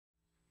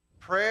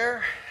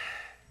Prayer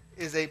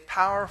is a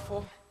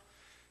powerful,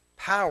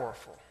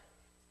 powerful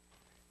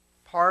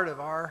part of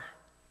our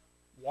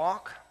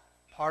walk,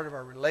 part of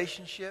our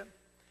relationship,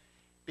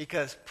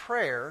 because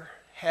prayer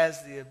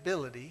has the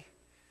ability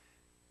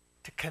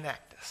to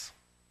connect us.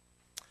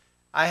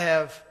 I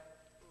have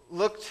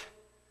looked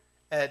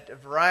at a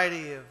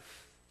variety of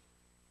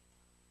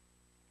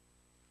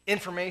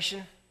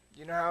information.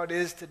 You know how it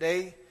is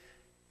today.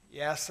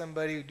 You ask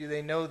somebody, do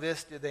they know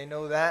this, do they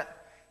know that?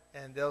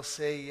 And they'll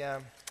say,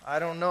 I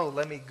don't know,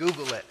 let me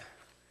Google it.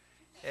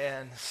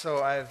 And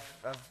so I've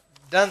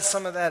done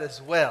some of that as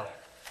well.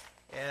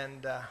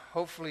 And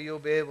hopefully you'll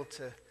be able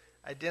to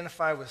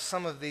identify with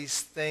some of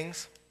these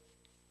things.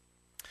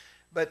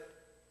 But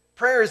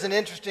prayer is an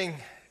interesting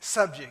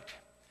subject.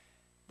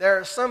 There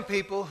are some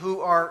people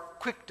who are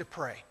quick to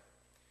pray.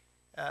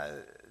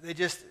 They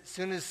just, as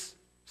soon as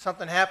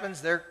something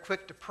happens, they're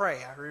quick to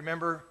pray. I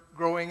remember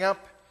growing up,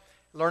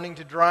 learning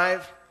to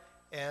drive,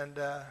 and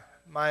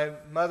my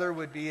mother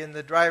would be in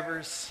the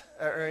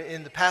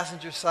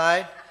passenger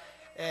side,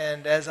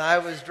 and as I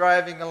was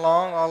driving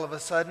along, all of a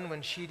sudden,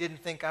 when she didn't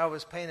think I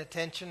was paying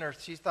attention or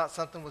she thought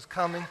something was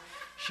coming,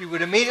 she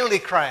would immediately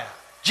cry out,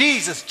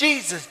 "Jesus,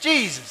 Jesus,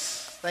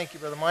 Jesus." Thank you,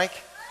 Brother Mike.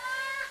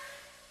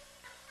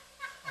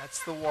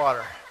 That's the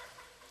water.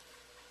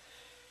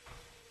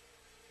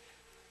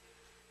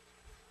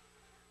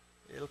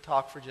 It'll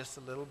talk for just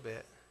a little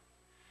bit.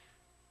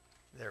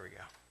 There we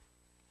go.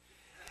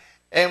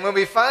 And when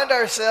we find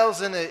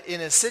ourselves in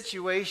a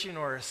situation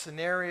or a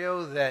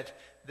scenario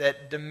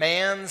that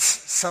demands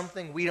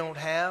something we don't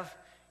have,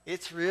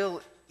 it's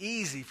real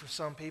easy for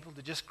some people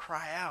to just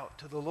cry out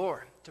to the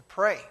Lord, to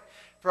pray.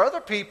 For other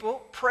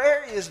people,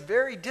 prayer is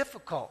very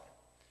difficult.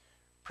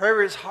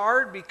 Prayer is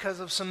hard because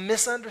of some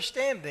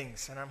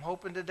misunderstandings, and I'm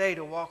hoping today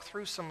to walk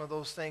through some of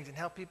those things and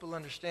help people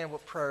understand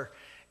what prayer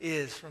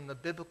is from the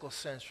biblical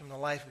sense, from the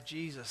life of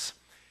Jesus.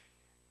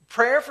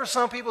 Prayer for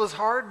some people is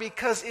hard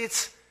because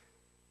it's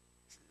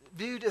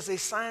viewed as a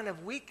sign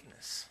of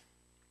weakness.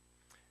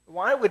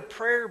 Why would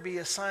prayer be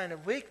a sign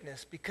of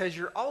weakness? Because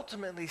you're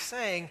ultimately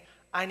saying,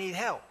 I need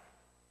help.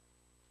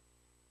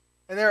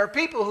 And there are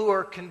people who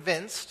are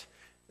convinced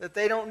that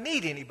they don't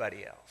need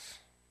anybody else.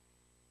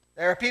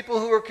 There are people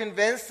who are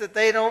convinced that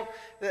they don't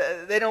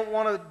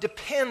want to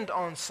depend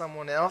on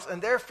someone else,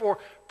 and therefore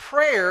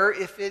prayer,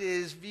 if it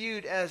is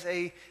viewed as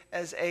a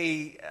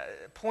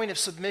point of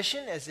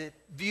submission, as it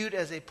viewed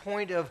as a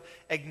point of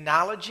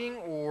acknowledging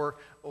or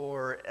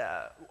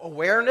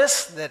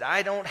awareness that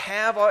I don't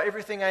have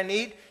everything I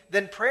need,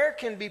 then prayer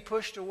can be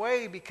pushed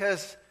away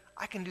because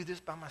I can do this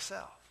by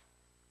myself.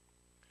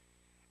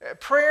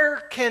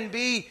 Prayer can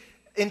be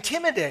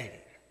intimidating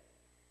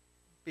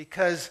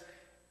because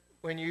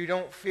when you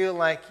don't feel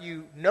like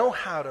you know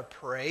how to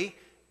pray,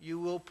 you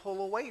will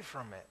pull away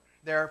from it.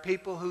 There are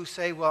people who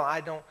say, well, I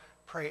don't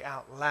pray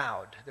out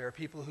loud. There are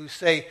people who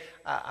say,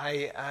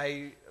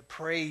 I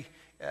pray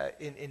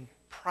in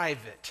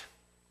private.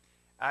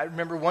 I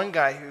remember one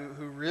guy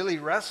who really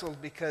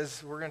wrestled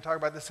because, we're going to talk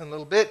about this in a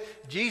little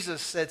bit,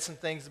 Jesus said some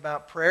things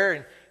about prayer,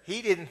 and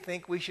he didn't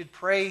think we should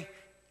pray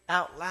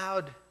out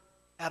loud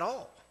at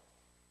all.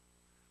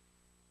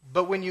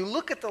 But when you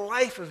look at the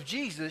life of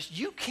Jesus,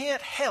 you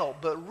can't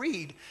help but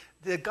read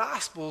the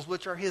Gospels,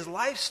 which are his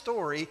life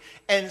story,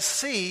 and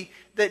see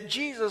that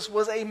Jesus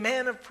was a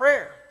man of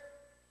prayer.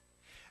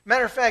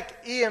 Matter of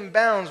fact, E.M.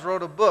 Bounds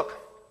wrote a book,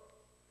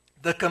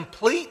 The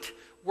Complete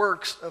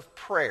Works of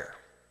Prayer.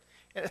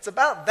 And it's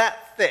about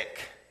that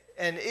thick.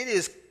 And it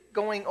is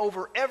going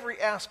over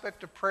every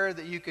aspect of prayer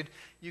that you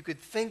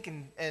could think,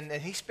 and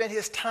he spent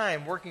his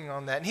time working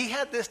on that. And he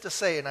had this to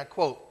say, and I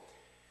quote,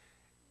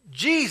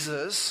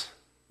 Jesus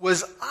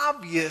was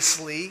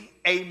obviously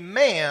a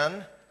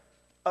man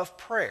of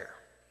prayer.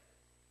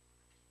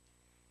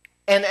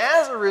 And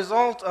as a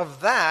result of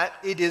that,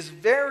 it is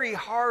very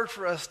hard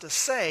for us to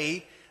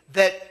say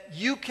that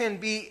you can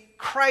be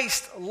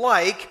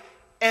Christ-like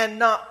and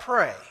not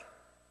pray.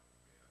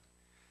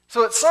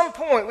 So at some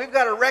point, we've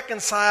got to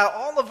reconcile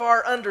all of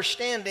our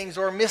understandings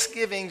or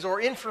misgivings or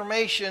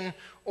information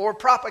or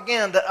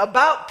propaganda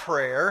about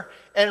prayer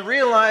and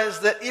realize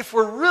that if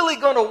we're really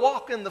going to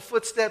walk in the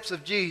footsteps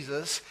of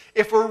Jesus,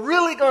 if we're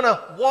really going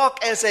to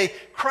walk as a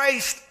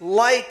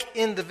Christ-like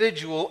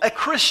individual, a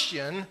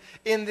Christian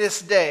in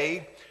this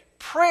day,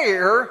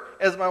 prayer,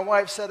 as my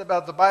wife said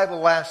about the Bible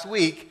last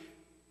week,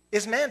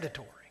 is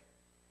mandatory.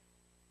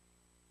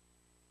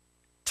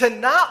 To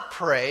not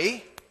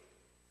pray,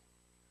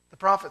 the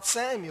prophet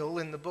Samuel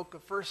in the book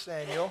of 1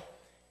 Samuel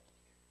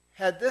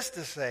had this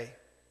to say,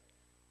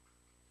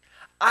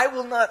 I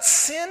will not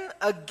sin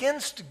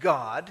against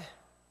God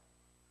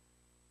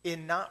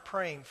in not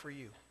praying for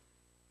you.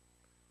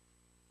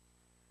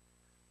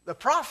 The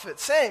prophet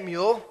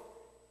Samuel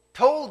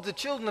told the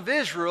children of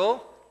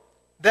Israel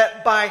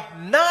that by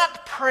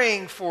not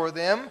praying for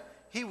them,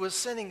 he was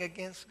sinning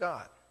against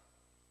God.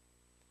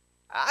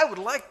 I would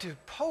like to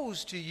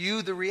pose to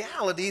you the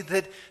reality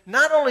that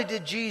not only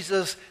did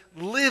Jesus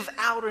live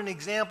out an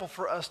example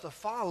for us to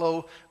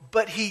follow,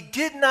 but he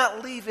did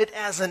not leave it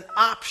as an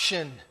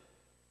option.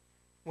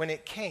 when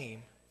it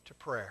came to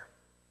prayer.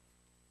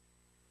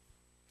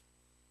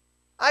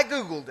 I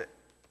Googled it.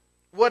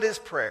 What is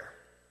prayer?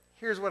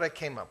 Here's what I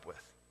came up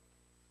with.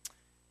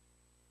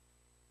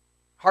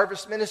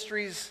 Harvest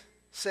Ministries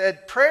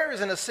said, prayer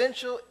is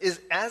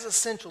as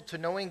essential to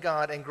knowing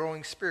God and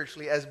growing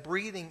spiritually as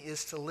breathing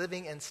is to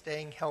living and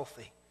staying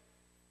healthy.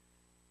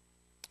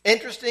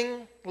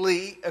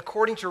 Interestingly,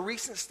 according to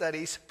recent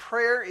studies,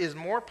 prayer is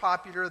more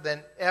popular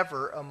than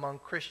ever among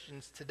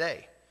Christians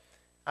today.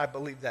 I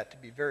believe that to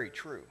be very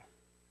true.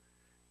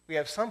 We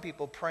have some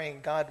people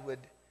praying God would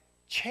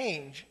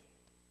change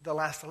the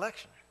last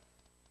election.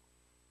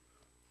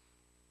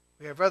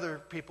 We have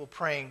other people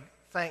praying,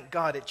 thank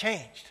God it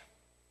changed.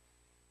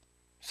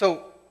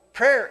 So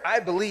prayer, I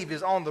believe,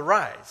 is on the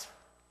rise.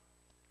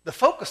 The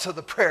focus of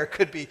the prayer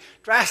could be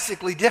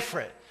drastically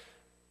different.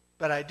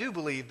 But I do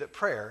believe that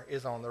prayer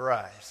is on the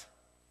rise.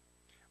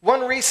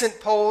 One recent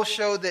poll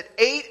showed that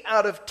 8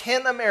 out of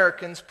 10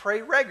 Americans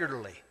pray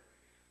regularly.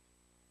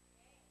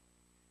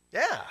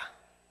 Yeah.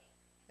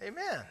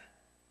 Amen.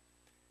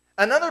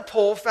 Another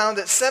poll found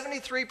that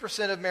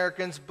 73% of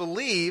Americans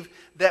believe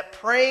that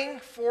praying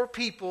for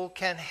people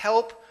can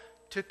help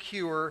to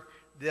cure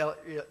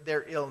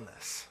their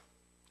illness.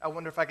 I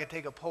wonder if I could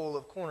take a poll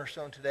of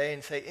Cornerstone today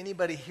and say,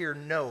 anybody here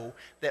know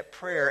that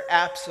prayer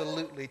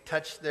absolutely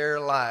touched their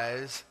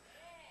lives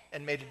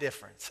and made a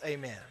difference?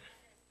 Amen.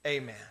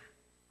 Amen.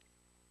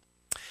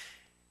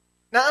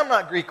 Now, I'm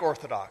not Greek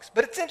Orthodox,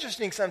 but it's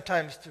interesting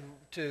sometimes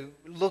to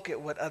look at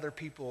what other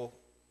people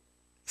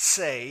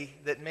say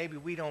that maybe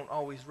we don't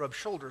always rub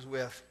shoulders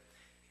with.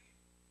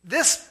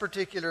 This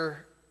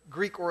particular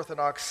Greek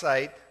Orthodox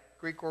site,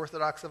 Greek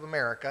Orthodox of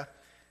America,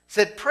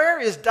 said prayer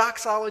is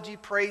doxology,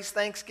 praise,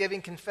 thanksgiving,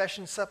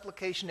 confession,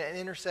 supplication, and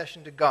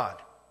intercession to God.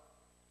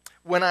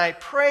 When I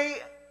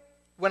prayed,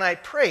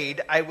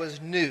 I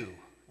was new,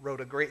 wrote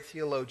a great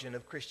theologian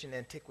of Christian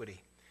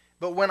antiquity.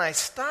 But when I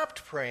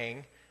stopped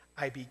praying,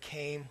 I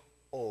became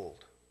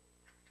old.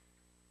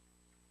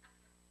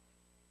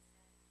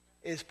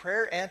 Is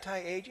prayer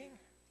anti-aging?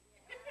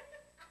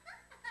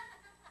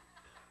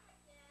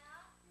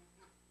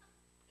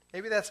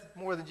 Maybe that's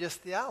more than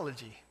just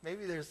theology.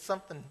 Maybe there's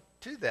something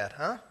to that,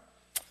 huh?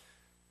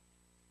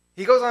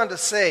 He goes on to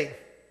say,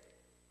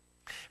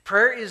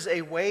 prayer is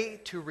a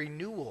way to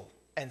renewal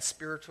and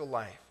spiritual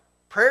life.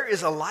 Prayer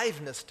is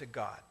aliveness to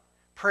God.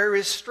 Prayer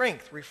is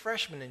strength,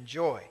 refreshment, and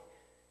joy.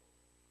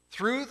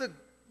 Through the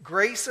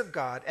grace of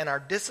God and our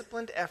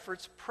disciplined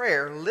efforts,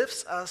 prayer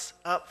lifts us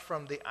up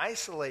from the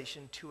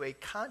isolation to a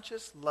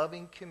conscious,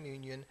 loving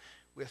communion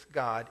with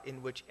God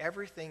in which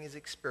everything is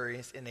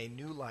experienced in a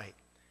new light.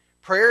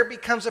 Prayer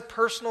becomes a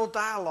personal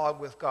dialogue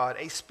with God,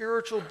 a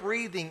spiritual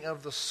breathing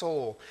of the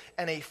soul,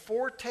 and a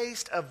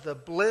foretaste of the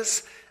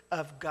bliss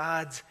of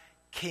God's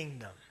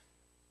kingdom.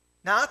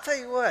 Now, I'll tell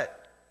you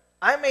what,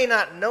 I may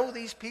not know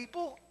these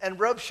people and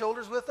rub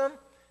shoulders with them,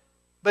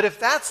 but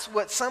if that's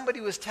what somebody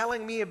was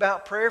telling me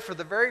about prayer for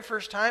the very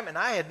first time and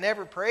I had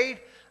never prayed,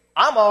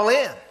 I'm all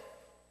in.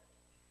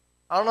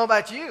 I don't know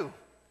about you.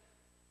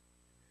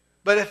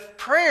 But if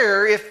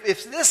prayer,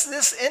 if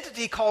this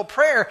entity called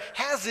prayer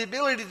has the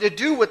ability to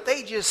do what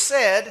they just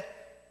said,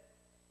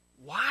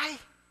 why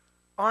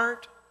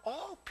aren't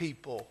all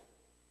people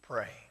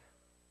praying?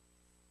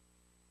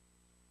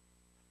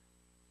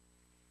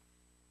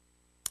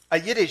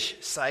 A Yiddish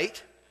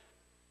site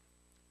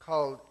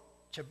called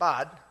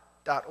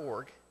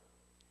Chabad.org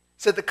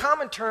said the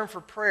common term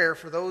for prayer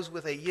for those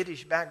with a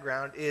Yiddish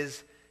background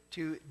is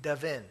to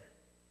daven.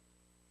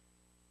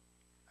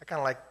 I kind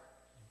of like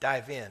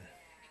dive in.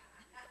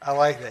 I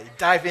like that. You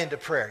dive into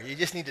prayer. You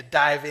just need to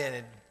dive in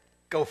and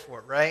go for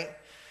it, right?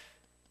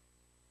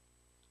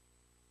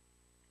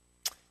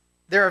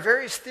 There are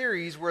various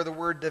theories where the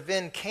word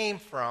daven came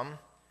from.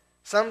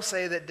 Some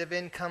say that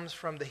daven comes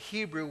from the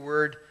Hebrew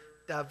word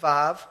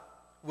davav,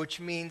 which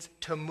means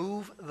to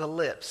move the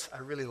lips. I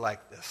really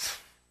like this.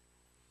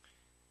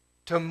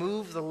 To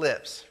move the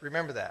lips.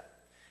 Remember that.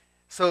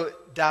 So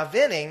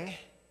davening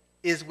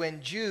is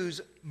when Jews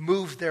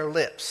move their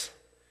lips.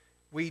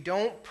 We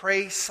don't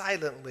pray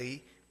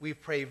silently. We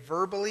pray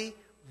verbally,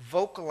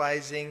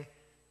 vocalizing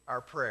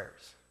our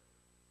prayers.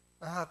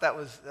 I thought that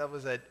was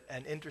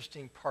an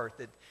interesting part,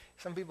 that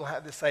some people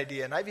have this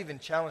idea, and I've even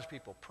challenged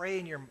people, pray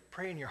in your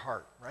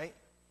heart, right?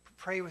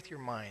 Pray with your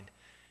mind.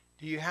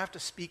 Do you have to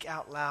speak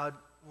out loud?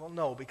 Well,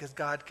 no, because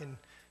God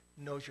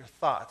knows your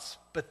thoughts.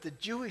 But the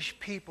Jewish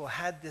people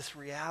had this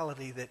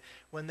reality that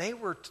when they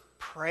were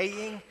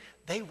praying,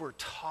 they were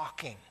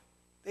talking.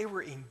 They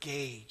were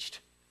engaged.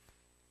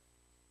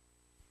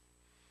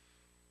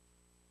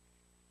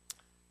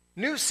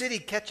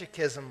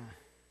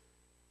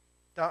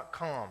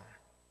 NewCityCatechism.com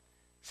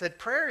said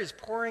prayer is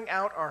pouring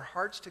out our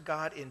hearts to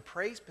God in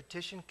praise,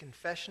 petition,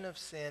 confession of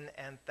sin,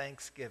 and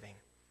thanksgiving.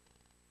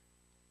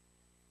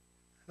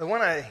 The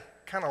one I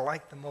kind of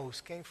liked the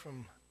most came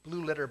from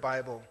Blue Letter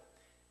Bible.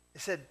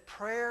 It said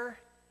prayer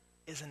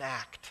is an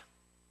act.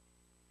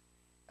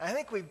 I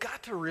think we've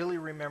got to really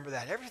remember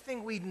that.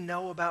 Everything we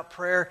know about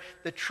prayer,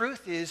 the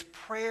truth is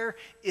prayer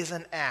is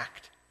an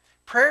act.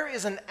 Prayer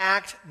is an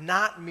act,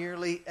 not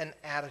merely an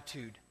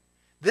attitude.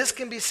 This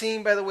can be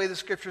seen by the way the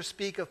Scriptures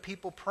speak of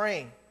people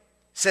praying. It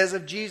says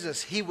of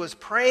Jesus, he was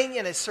praying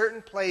in a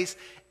certain place,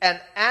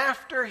 and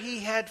after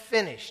he had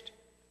finished,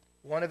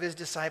 one of his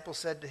disciples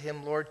said to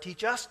him, Lord,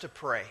 teach us to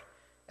pray,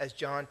 as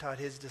John taught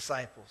his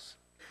disciples.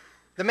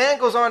 The man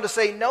goes on to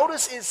say,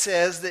 notice it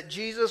says that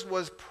Jesus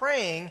was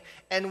praying,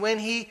 and when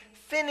he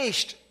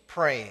finished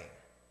praying.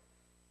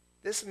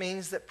 This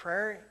means that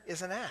prayer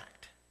is an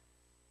act.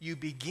 You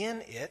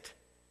begin it,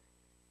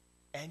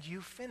 and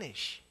you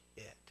finish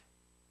it.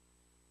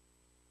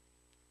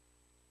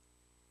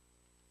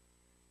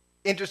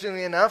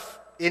 Interestingly enough,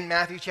 in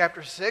Matthew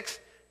chapter 6,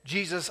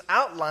 Jesus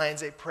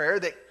outlines a prayer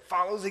that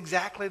follows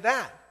exactly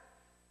that.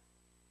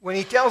 When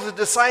he tells the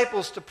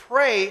disciples to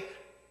pray,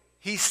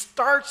 he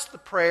starts the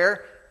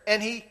prayer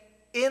and he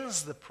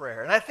ends the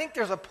prayer. And I think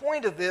there's a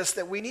point of this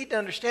that we need to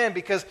understand,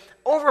 because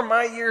over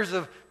my years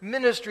of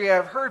ministry,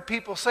 I've heard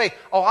people say,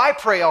 oh, I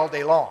pray all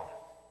day long.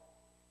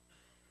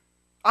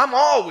 I'm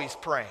always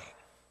praying.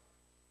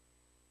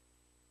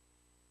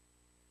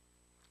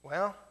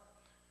 Well,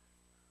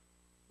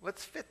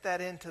 let's fit that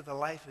into the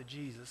life of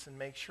Jesus and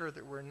make sure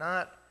that we're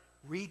not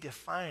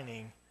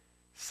redefining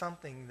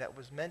something that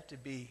was meant to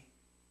be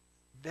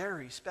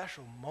very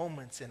special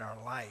moments in our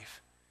life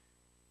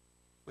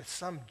with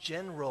some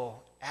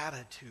general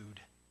attitude.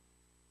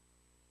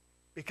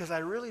 Because I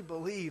really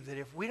believe that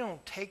if we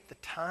don't take the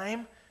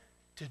time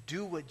to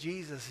do what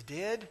Jesus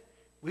did,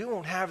 we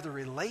won't have the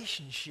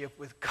relationship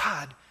with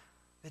God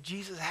that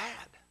Jesus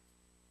had.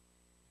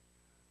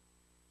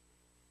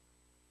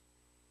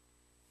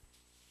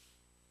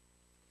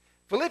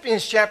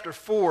 Philippians chapter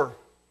 4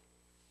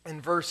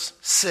 and verse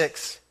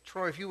 6.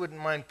 Troy, if you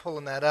wouldn't mind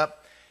pulling that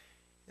up.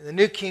 The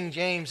New King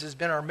James has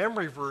been our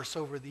memory verse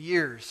over the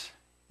years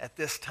at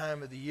this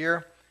time of the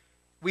year.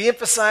 We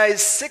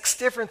emphasize 6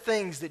 different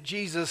things that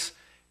Jesus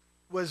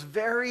was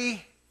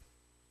very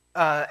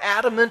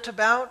adamant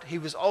about. He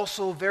was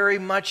also very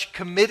much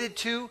committed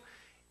to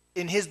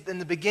in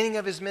the beginning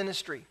of his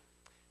ministry.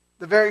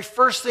 The very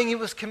first thing he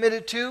was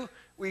committed to,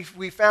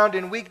 we found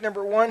in week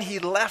number 1, he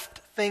left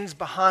things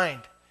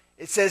behind.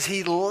 It says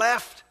he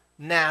left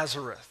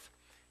Nazareth.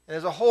 And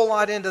there's a whole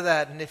lot into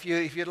that. And if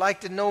you'd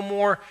like to know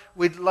more,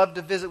 we'd love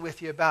to visit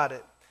with you about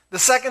it. The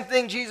second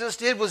thing Jesus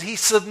did was he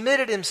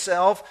submitted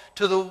himself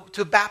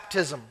to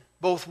baptism,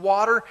 both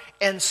water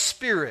and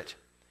spirit.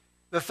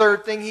 The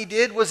third thing he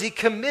did was he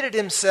committed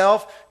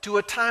himself to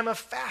a time of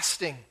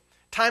fasting,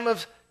 time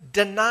of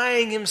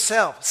denying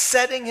himself,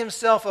 setting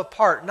himself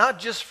apart, not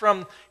just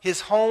from his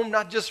home,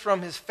 not just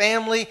from his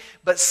family,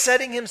 but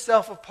setting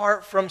himself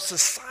apart from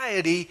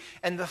society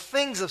and the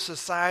things of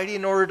society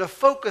in order to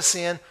focus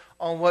in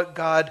on what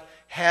God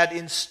had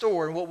in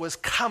store and what was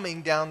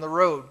coming down the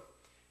road.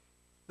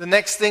 The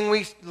next thing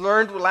we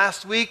learned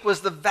last week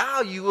was the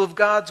value of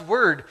God's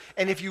Word.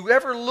 And if you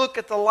ever look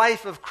at the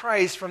life of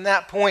Christ from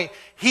that point,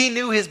 he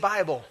knew his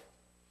Bible.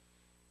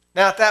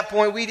 Now at that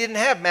point, we didn't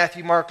have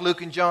Matthew, Mark,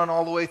 Luke, and John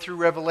all the way through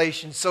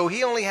Revelation, so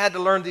he only had to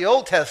learn the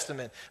Old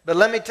Testament. But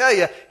let me tell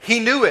you,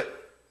 he knew it.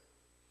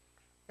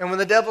 And when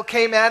the devil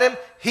came at him,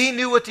 he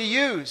knew what to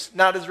use.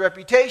 Not his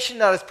reputation,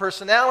 not his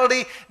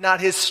personality, not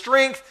his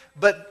strength,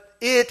 but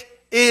it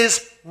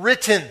is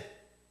written.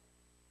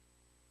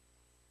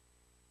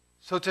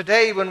 So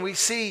today, when we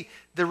see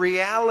the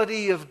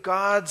reality of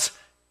God's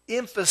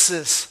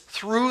emphasis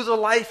through the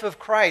life of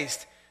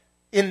Christ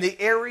in the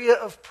area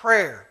of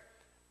prayer,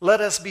 let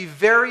us be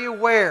very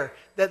aware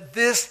that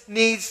this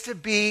needs to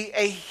be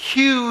a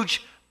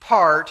huge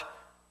part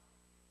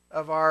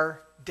of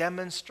our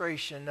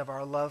demonstration of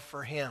our love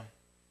for Him.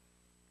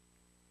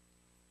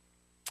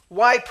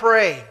 Why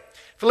pray?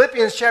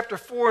 Philippians chapter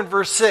 4 and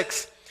verse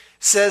 6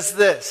 says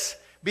this,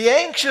 "Be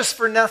anxious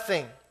for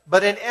nothing,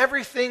 but in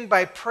everything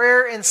by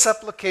prayer and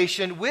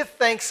supplication with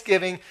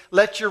thanksgiving,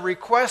 let your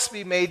requests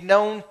be made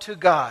known to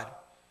God."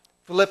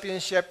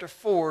 Philippians chapter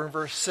 4 and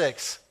verse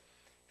 6.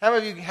 How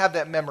many of you have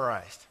that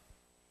memorized?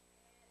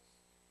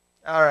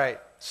 All right,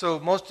 so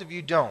most of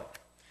you don't.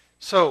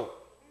 So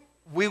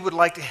we would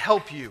like to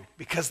help you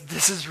because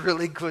this is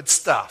really good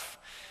stuff.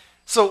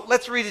 So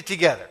let's read it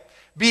together.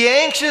 "Be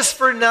anxious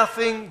for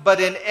nothing, but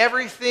in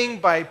everything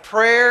by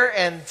prayer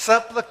and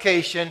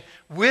supplication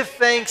with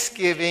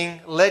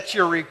thanksgiving, let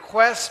your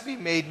requests be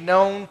made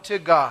known to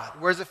God."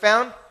 Where's it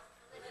found?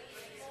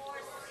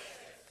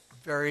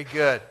 Very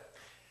good.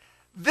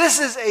 This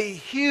is a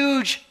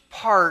huge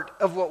part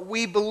of what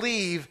we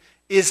believe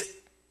is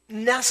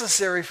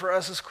necessary for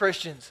us as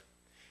Christians.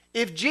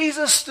 If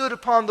Jesus stood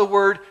upon the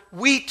Word,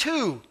 we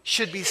too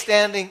should be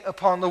standing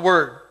upon the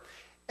Word.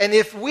 And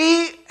if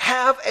we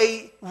have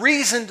a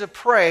reason to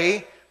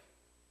pray,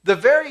 the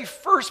very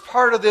first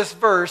part of this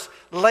verse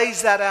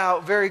lays that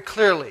out very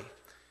clearly.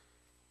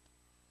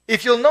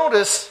 If you'll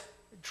notice,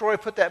 Troy,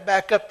 put that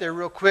back up there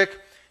real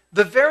quick,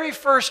 the very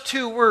first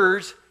two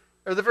words,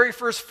 or the very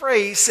first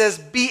phrase says,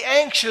 "Be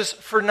anxious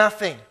for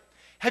nothing."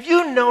 Have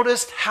you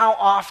noticed how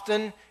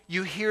often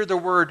you hear the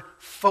word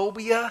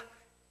phobia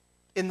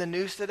in the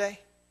news today?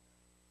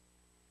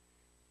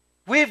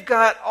 We've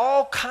got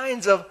all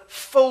kinds of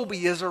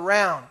phobias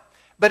around.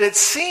 But it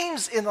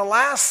seems in the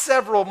last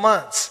several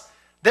months,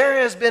 there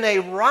has been a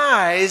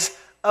rise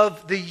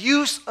of the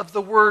use of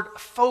the word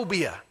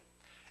phobia.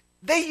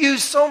 They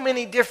use so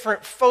many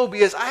different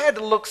phobias, I had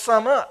to look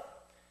some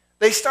up.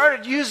 They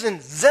started using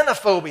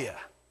xenophobia.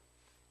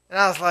 And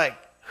I was like,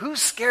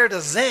 who's scared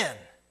of Zen?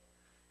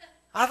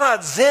 I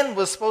thought Zen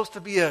was supposed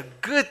to be a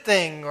good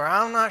thing, or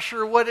I'm not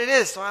sure what it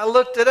is, so I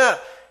looked it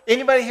up.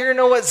 Anybody here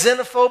know what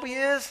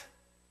xenophobia is?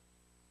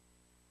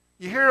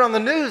 You hear it on the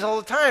news all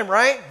the time,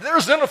 right? They're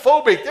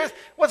xenophobic.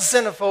 What's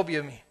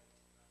xenophobia mean?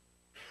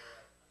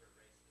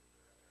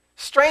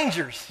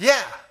 Strangers,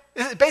 yeah.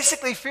 It's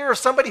basically fear of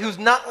somebody who's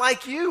not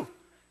like you.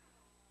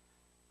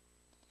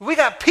 We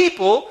got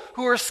people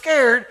who are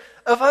scared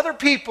of other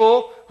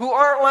people who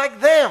aren't like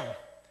them.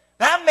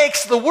 That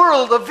makes the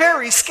world a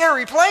very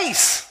scary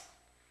place.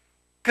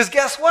 Because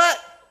guess what?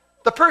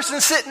 The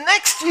person sitting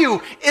next to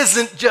you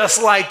isn't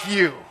just like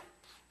you.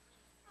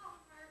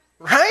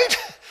 Right?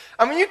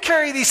 I mean, you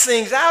carry these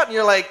things out and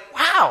you're like,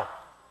 wow,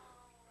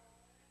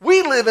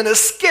 we live in a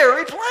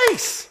scary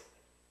place.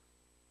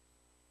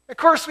 Of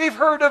course, we've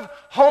heard of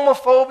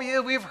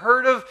homophobia. We've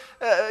heard of,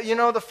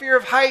 the fear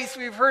of heights.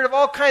 We've heard of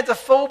all kinds of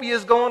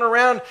phobias going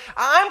around.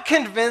 I'm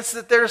convinced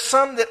that there's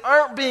some that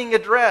aren't being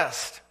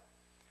addressed.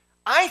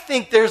 I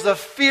think there's a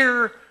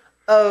fear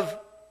of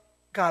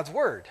God's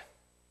Word.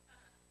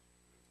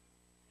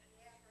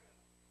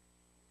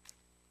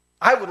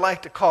 I would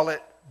like to call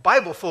it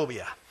Bible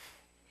phobia.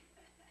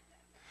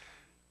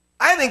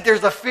 I think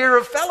there's a fear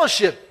of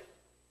fellowship.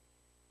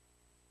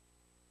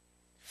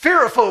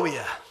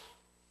 Fearophobia.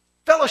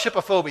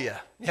 Fellowshipophobia.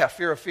 Yeah,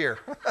 fear of fear.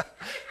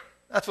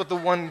 That's what the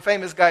one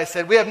famous guy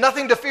said. We have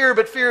nothing to fear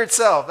but fear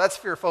itself. That's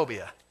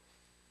fearphobia.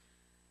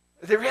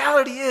 The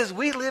reality is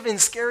we live in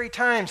scary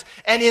times.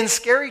 And in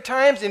scary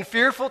times, in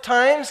fearful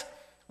times,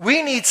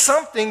 we need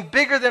something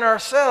bigger than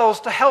ourselves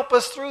to help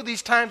us through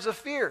these times of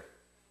fear.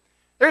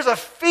 There's a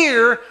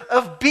fear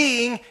of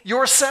being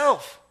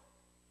yourself.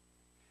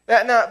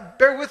 Now,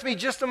 bear with me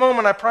just a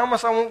moment. I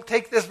promise I won't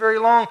take this very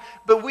long.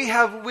 But we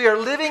are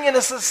living in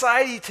a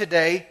society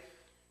today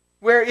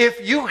where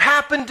if you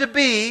happen to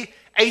be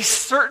a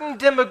certain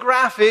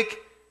demographic,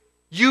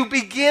 you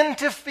begin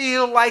to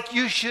feel like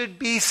you should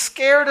be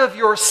scared of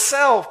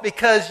yourself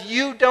because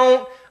you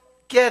don't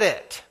get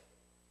it.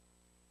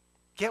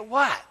 Get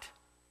what?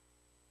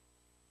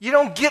 You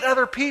don't get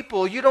other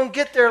people. You don't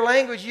get their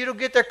language. You don't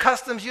get their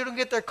customs. You don't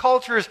get their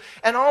cultures.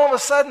 And all of a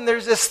sudden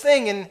there's this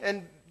thing,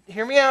 and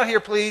hear me out here,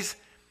 please.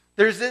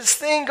 There's this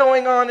thing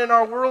going on in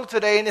our world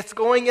today, and it's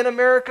going in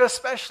America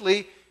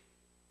especially,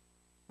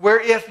 where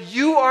if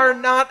you are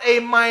not a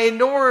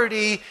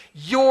minority,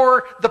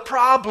 you're the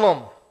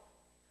problem.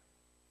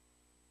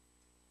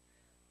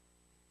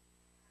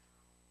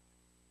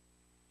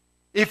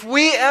 If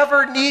we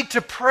ever need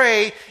to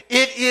pray,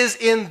 it is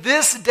in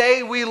this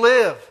day we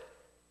live.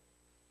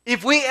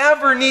 If we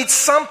ever need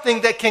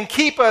something that can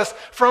keep us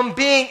from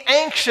being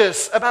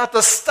anxious about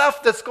the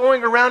stuff that's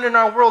going around in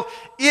our world,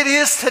 it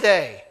is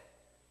today.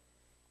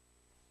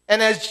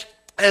 And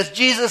as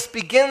Jesus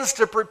begins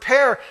to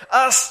prepare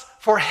us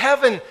for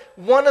heaven,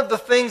 one of the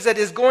things that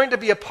is going to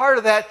be a part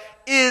of that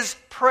is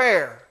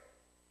prayer.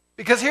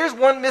 Because here's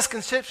one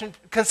misconception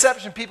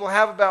people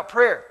have about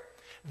prayer.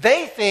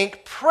 They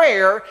think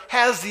prayer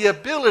has the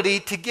ability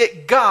to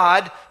get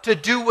God to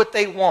do what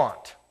they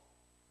want.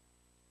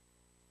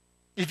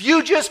 If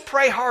you just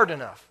pray hard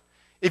enough,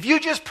 if you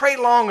just pray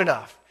long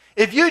enough,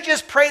 if you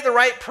just pray the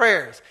right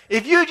prayers,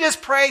 if you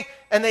just pray,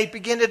 and they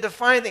begin to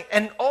define things.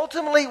 And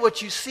ultimately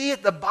what you see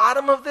at the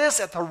bottom of this,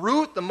 at the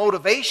root, the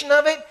motivation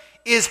of it,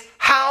 is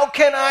how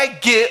can I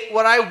get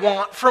what I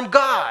want from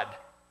God?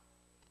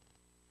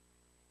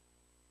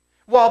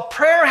 While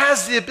prayer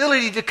has the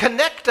ability to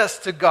connect us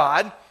to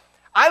God,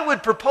 I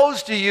would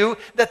propose to you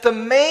that the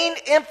main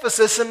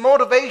emphasis and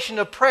motivation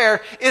of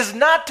prayer is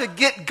not to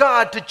get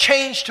God to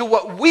change to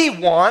what we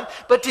want,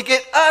 but to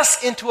get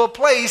us into a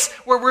place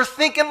where we're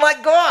thinking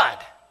like God.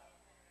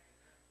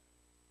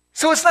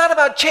 So it's not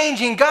about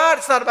changing God,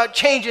 it's not about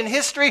changing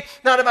history,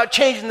 not about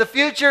changing the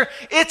future.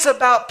 It's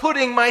about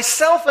putting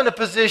myself in a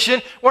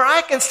position where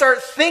I can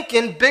start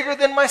thinking bigger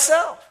than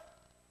myself.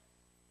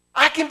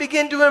 I can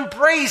begin to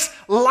embrace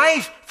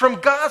life from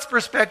God's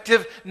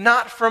perspective,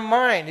 not from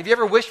mine. Have you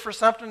ever wished for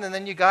something and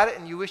then you got it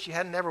and you wish you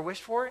hadn't ever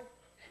wished for it?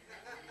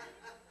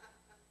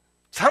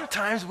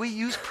 Sometimes we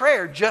use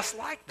prayer just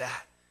like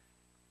that.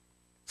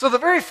 So the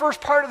very first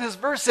part of this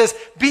verse says,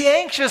 be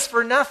anxious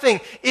for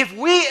nothing. If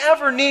we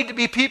ever need to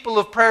be people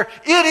of prayer,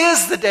 it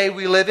is the day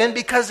we live in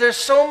because there's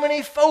so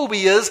many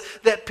phobias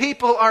that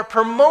people are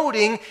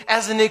promoting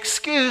as an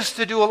excuse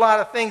to do a lot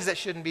of things that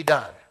shouldn't be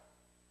done.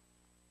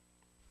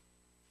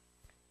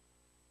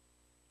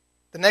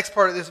 The next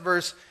part of this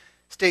verse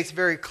states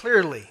very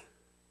clearly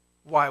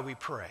why we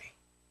pray.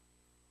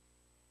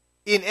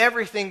 In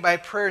everything by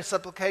prayer and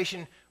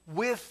supplication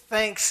with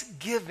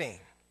thanksgiving.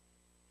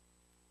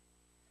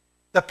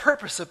 The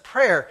purpose of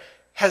prayer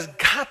has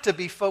got to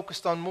be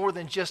focused on more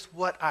than just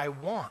what I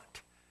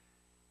want.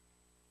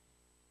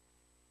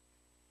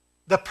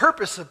 The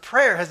purpose of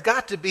prayer has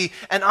got to be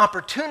an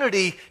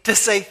opportunity to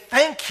say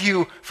thank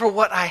you for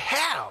what I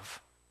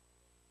have.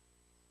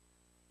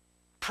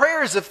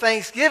 Prayers of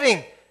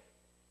thanksgiving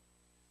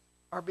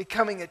are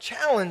becoming a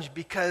challenge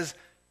because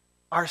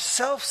our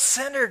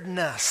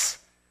self-centeredness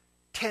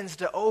tends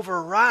to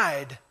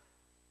override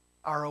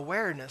our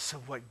awareness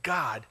of what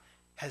God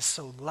has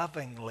so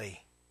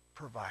lovingly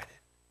provided.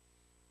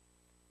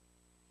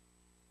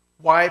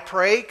 Why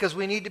pray? Because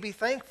we need to be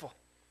thankful.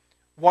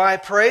 Why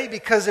pray?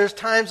 Because there's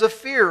times of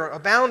fear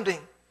abounding.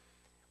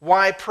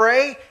 Why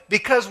pray?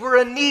 Because we're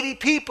a needy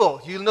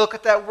people. You look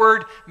at that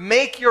word,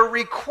 make your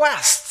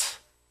requests.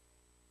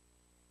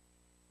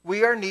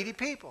 We are needy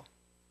people.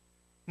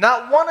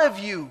 Not one of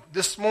you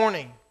this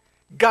morning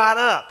got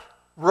up,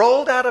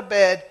 rolled out of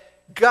bed,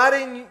 got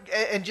in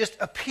and just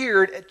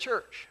appeared at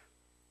church.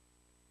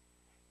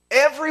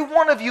 Every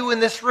one of you in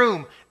this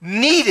room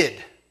needed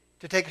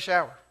to take a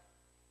shower.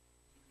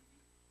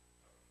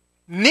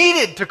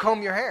 Needed to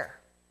comb your hair.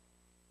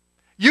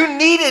 You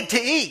needed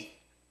to eat.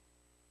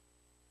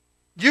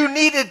 You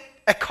needed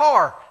a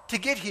car to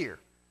get here.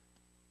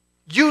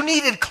 You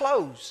needed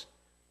clothes.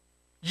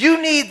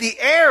 You need the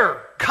air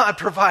God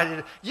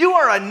provided. You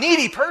are a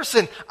needy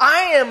person.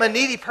 I am a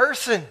needy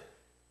person.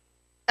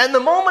 And the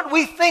moment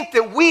we think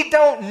that we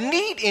don't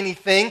need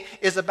anything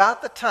is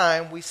about the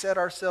time we set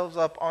ourselves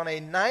up on a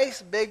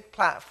nice big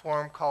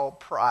platform called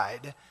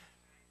pride.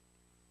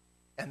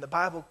 And the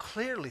Bible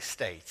clearly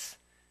states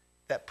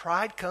that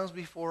pride comes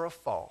before a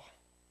fall.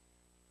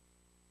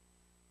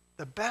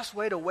 The best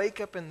way to wake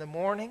up in the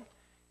morning,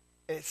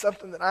 and it's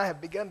something that I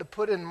have begun to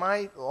put in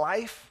my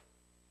life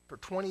for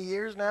 20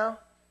 years now.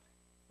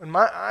 When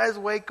my eyes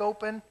wake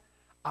open,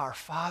 our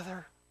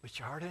Father,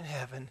 which art in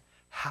heaven,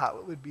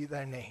 hallowed be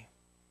thy name.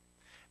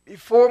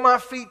 Before my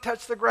feet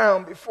touch the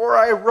ground, before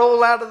I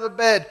roll out of the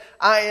bed,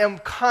 I am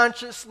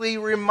consciously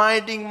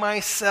reminding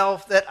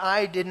myself that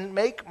I didn't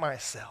make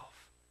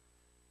myself.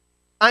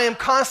 I am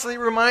constantly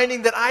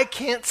reminding that I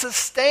can't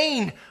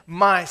sustain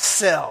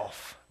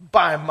myself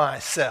by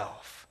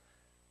myself.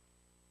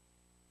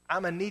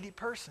 I'm a needy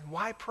person.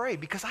 Why pray?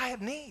 Because I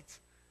have needs.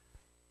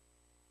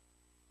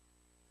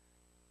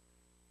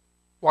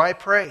 Why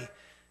pray?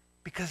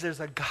 Because there's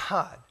a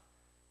God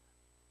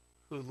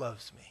who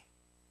loves me.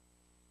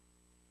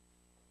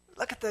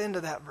 Look at the end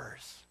of that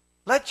verse.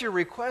 Let your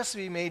requests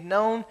be made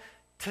known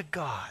to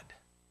God.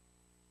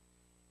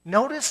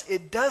 Notice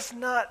it does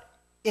not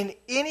in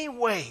any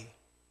way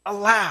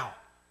allow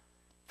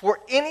for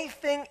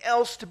anything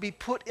else to be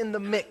put in the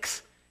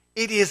mix.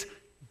 It is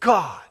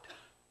God.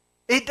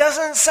 It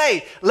doesn't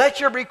say, let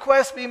your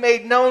request be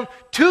made known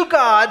to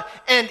God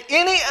and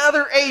any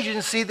other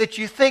agency that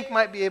you think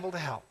might be able to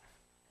help.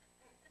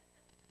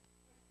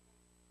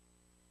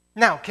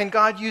 Now, can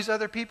God use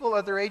other people,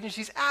 other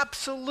agencies?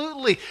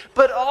 Absolutely.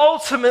 But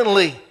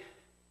ultimately,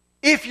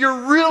 if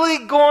you're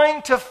really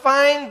going to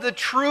find the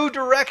true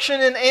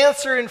direction and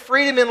answer and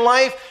freedom in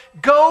life,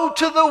 go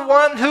to the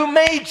one who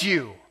made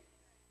you.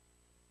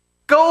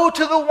 Go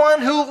to the one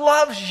who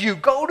loves you.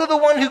 Go to the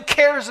one who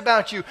cares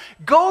about you.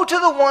 Go to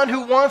the one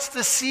who wants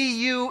to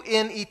see you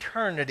in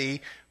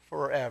eternity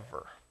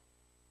forever.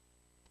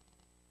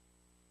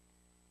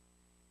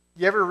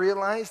 You ever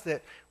realize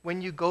that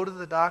when you go to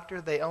the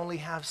doctor, they only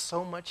have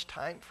so much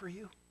time for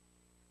you?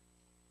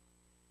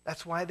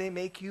 That's why they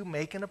make you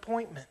make an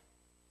appointment.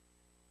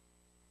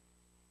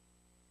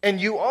 And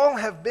you all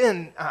have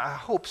been, I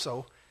hope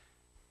so,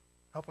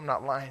 I hope I'm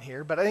not lying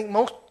here, but I think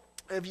most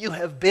of you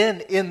have been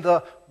in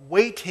the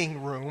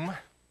waiting room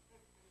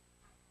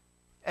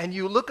and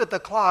you look at the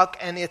clock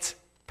and it's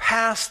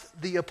past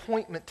the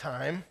appointment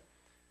time.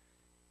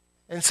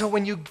 And so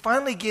when you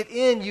finally get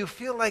in, you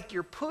feel like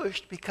you're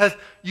pushed because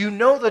you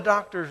know the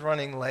doctor's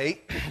running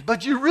late,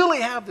 but you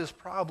really have this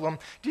problem.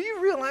 Do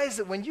you realize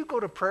that when you go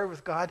to prayer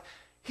with God,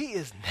 He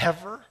is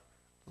never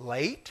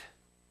late?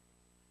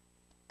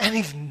 And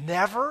He's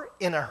never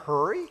in a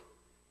hurry?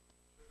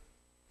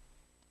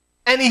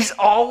 And He's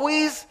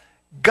always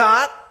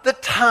got the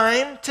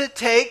time to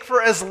take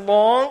for as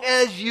long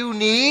as you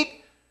need?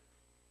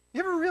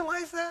 You ever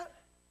realize that?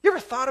 You ever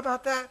thought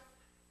about that?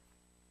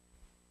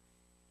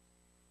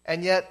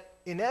 And yet,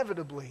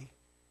 inevitably,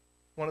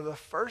 one of the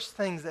first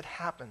things that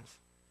happens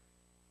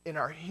in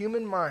our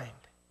human mind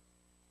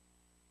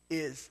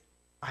is,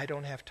 I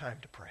don't have time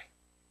to pray.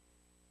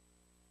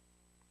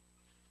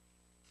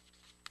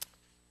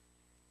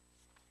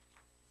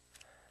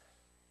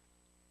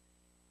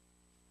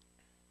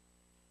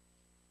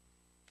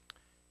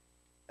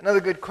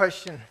 Another good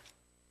question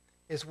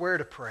is where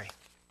to pray.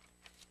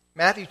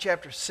 Matthew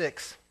chapter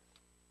 6.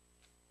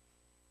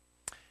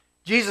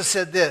 Jesus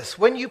said this,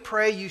 when you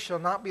pray, you shall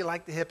not be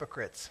like the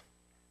hypocrites.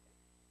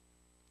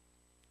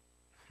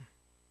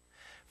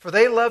 For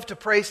they love to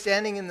pray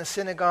standing in the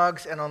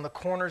synagogues and on the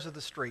corners of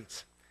the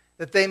streets,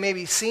 that they may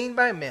be seen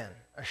by men.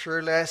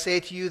 Assuredly, I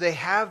say to you, they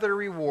have their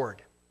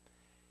reward.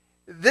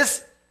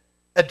 This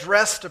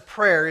address to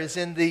prayer is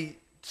in the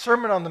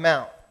Sermon on the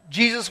Mount.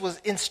 Jesus was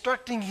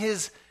instructing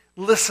His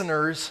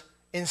listeners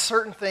in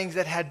certain things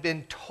that had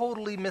been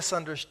totally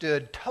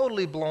misunderstood,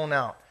 totally blown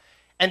out.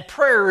 And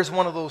prayer is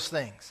one of those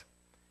things.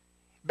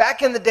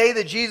 Back in the day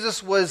that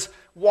Jesus was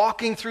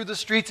walking through the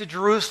streets of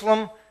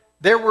Jerusalem,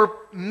 there were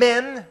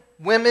men,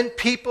 women,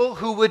 people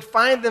who would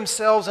find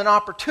themselves an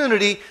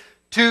opportunity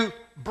to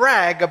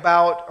brag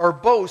about or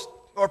boast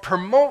or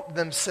promote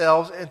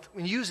themselves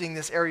in using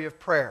this area of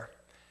prayer.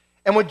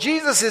 And what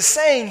Jesus is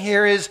saying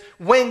here is,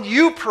 when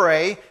you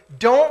pray,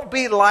 don't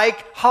be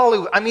like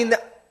Hollywood. I mean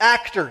the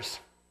actors.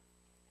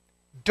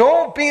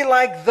 Don't be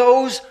like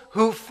those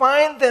who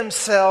find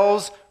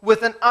themselves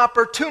with an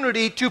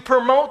opportunity to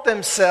promote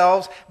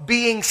themselves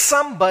being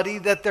somebody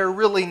that they're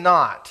really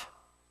not.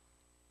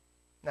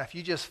 Now, if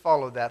you just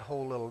followed that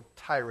whole little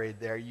tirade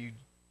there, you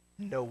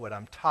know what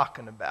I'm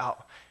talking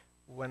about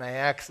when I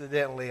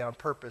accidentally on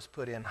purpose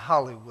put in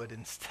Hollywood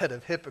instead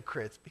of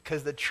hypocrites.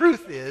 Because the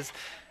truth is,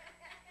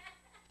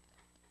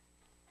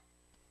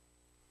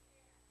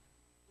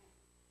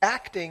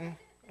 acting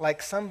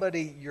like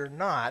somebody you're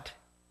not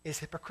is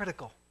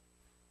hypocritical.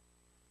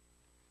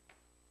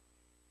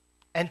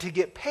 And to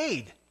get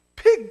paid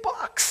big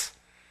bucks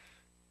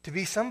to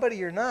be somebody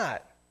you're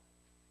not,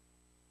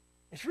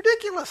 it's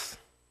ridiculous.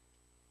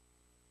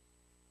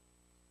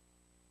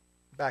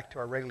 Back to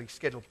our regularly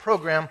scheduled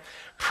program.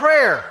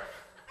 Prayer.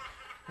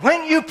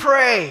 When you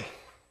pray,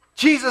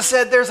 Jesus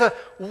said there's a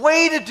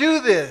way to do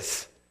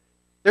this.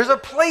 There's a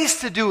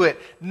place to do it,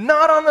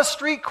 not on the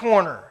street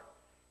corner.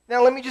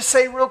 Now let me just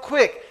say real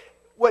quick,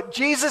 what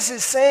Jesus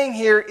is saying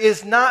here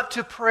is not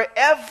to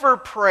ever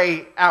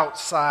pray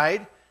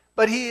outside,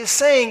 but he is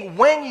saying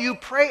when you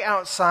pray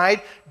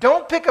outside,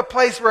 don't pick a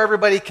place where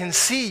everybody can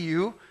see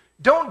you.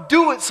 Don't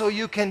do it so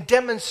you can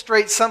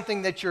demonstrate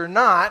something that you're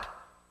not.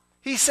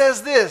 He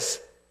says this,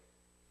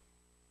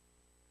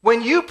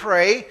 when you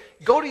pray,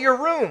 go to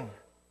your room.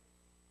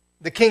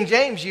 The King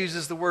James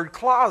uses the word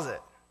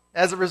closet.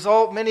 As a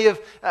result, many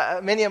of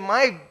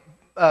my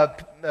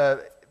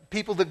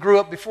people that grew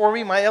up before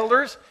me, my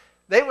elders,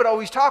 they would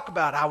always talk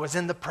about, I was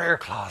in the prayer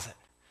closet.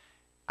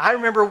 I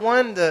remember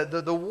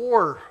the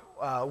war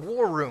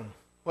room.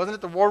 Wasn't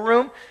it the war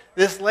room?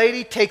 This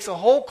lady takes a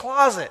whole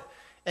closet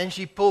and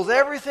she pulls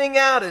everything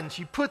out and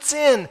she puts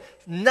in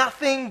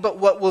nothing but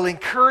what will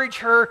encourage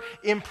her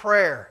in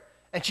prayer.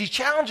 And she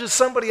challenges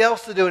somebody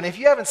else to do it. And if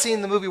you haven't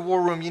seen the movie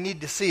War Room, you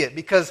need to see it,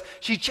 because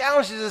she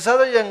challenges this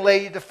other young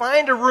lady to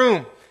find a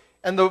room.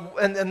 And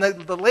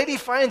the lady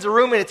finds a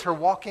room, and it's her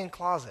walk-in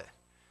closet.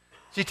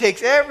 She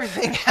takes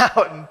everything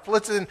out and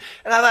puts it in.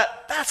 And I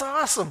thought, that's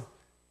awesome.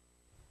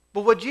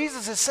 But what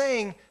Jesus is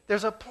saying,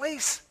 there's a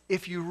place,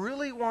 if you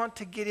really want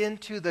to get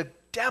into the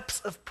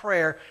depths of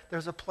prayer,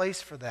 there's a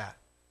place for that.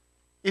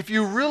 If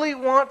you really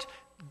want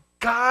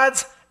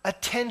God's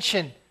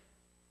attention,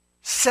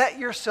 set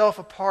yourself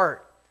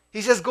apart.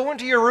 He says, go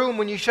into your room.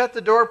 When you shut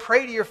the door,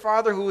 pray to your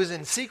Father who is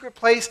in secret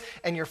place,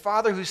 and your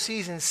Father who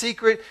sees in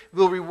secret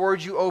will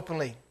reward you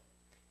openly.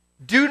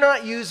 Do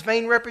not use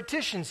vain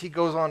repetitions, he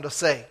goes on to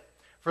say,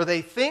 for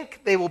they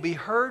think they will be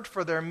heard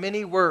for their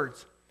many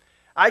words.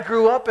 I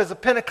grew up as a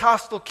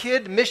Pentecostal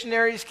kid,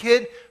 missionaries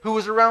kid, who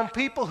was around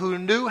people who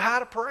knew how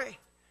to pray.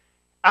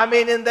 I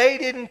mean, and they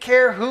didn't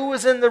care who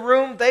was in the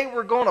room. They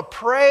were going to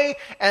pray,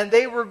 and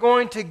they were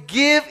going to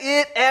give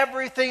it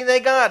everything they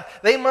got.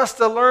 They must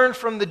have learned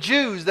from the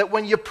Jews that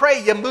when you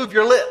pray, you move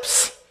your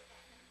lips.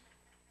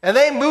 And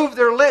they moved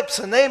their lips,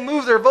 and they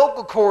moved their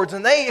vocal cords,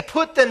 and they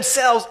put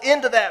themselves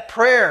into that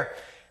prayer.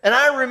 And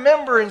I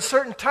remember in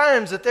certain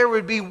times that there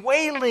would be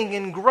wailing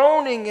and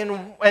groaning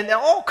and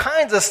all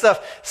kinds of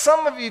stuff.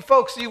 Some of you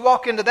folks, you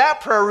walk into that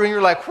prayer room, you're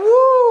like,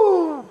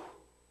 whoo!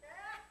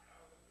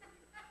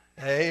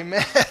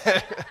 Amen.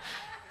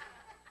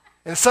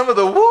 And some of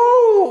the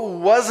woo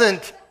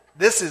wasn't,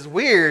 this is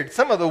weird.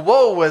 Some of the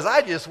whoa was,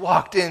 I just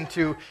walked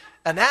into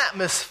an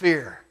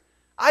atmosphere.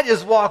 I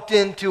just walked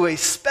into a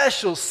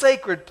special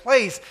sacred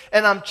place.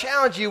 And I'm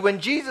challenging you, when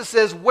Jesus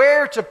says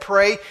where to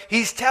pray,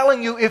 he's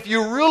telling you if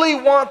you really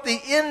want the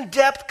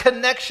in-depth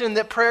connection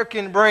that prayer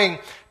can bring,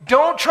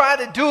 don't try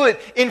to do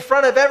it in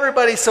front of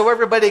everybody so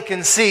everybody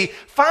can see.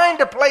 Find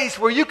a place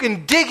where you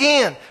can dig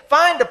in.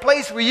 Find a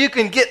place where you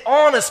can get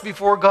honest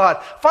before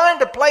God.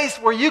 Find a place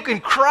where you can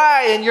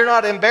cry and you're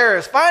not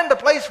embarrassed. Find a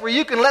place where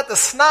you can let the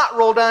snot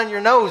roll down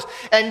your nose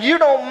and you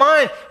don't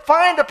mind.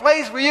 Find a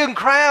place where you can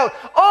cry out,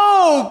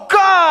 oh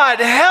God,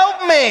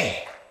 help me.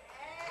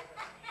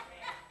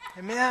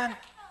 Amen.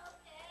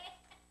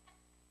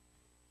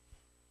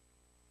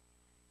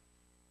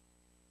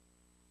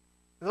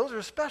 Those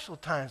are special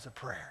times of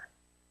prayer.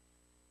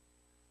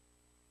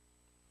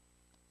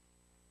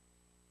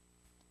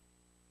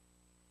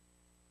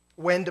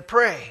 When to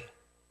pray.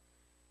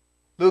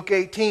 Luke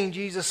 18,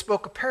 Jesus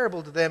spoke a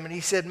parable to them, and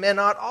he said, men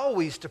ought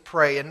always to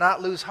pray and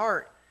not lose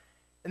heart.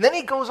 And then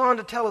he goes on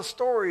to tell a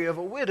story of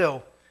a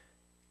widow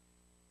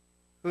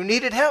who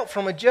needed help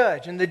from a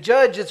judge. And the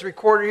judge, it's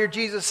recorded here,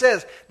 Jesus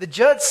says, the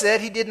judge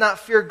said he did not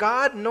fear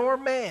God nor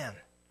man.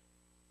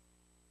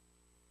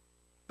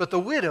 But the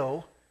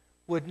widow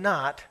would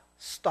not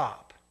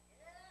stop.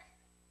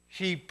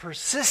 She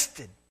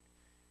persisted.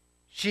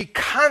 She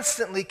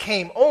constantly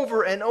came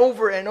over and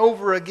over and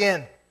over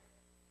again.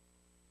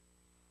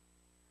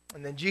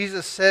 And then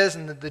Jesus says,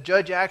 and the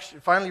judge actually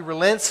finally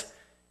relents,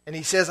 and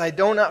he says, I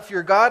do not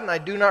fear God, and I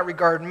do not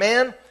regard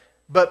man,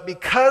 but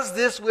because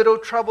this widow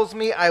troubles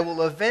me, I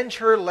will avenge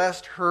her,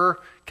 lest her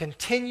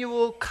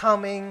continual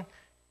coming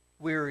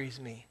wearies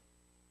me.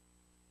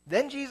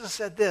 Then Jesus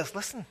said this,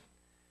 listen,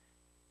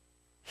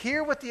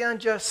 hear what the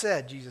unjust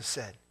said, Jesus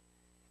said.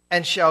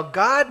 And shall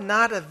God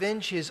not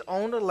avenge his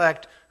own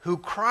elect who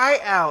cry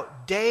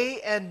out day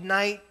and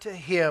night to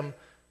him,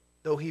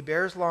 though he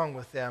bears long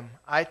with them?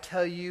 I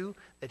tell you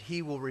that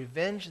he will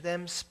revenge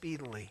them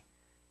speedily.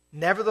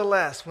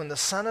 Nevertheless, when the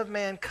Son of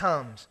Man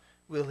comes,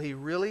 will he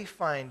really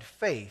find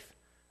faith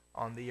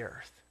on the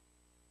earth?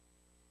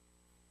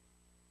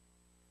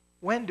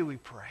 When do we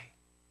pray?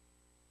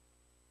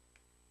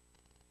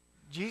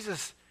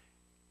 Jesus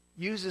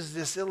uses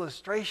this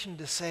illustration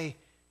to say,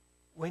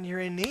 when you're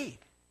in need.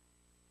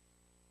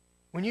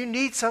 When you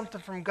need something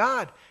from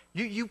God,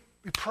 you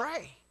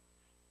pray.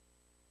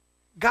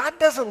 God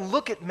doesn't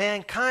look at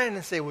mankind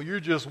and say, well, you're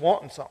just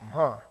wanting something,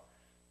 huh?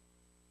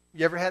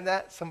 You ever had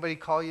that? Somebody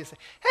call you and say,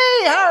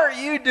 hey, how are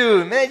you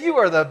doing? Man, you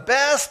are the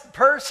best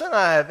person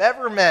I've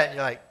ever met. And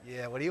you're like,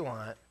 yeah, what do you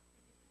want?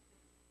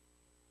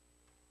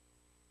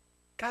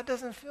 God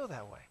doesn't feel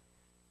that way.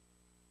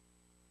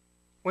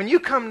 When you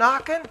come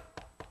knocking,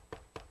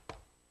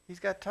 he's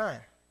got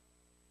time.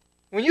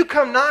 When you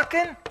come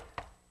knocking,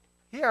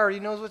 he already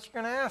knows what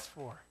you're going to ask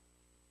for.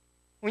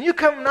 When you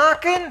come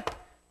knocking,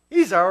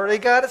 he's already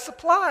got it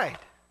supplied.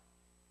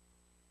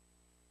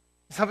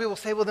 Some people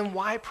say, well, then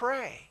why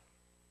pray?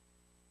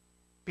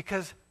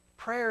 Because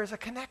prayer is a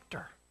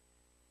connector.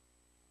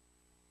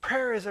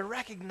 Prayer is a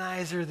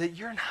recognizer that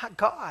you're not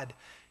God.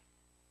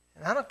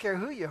 And I don't care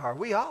who you are.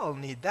 We all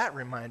need that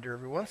reminder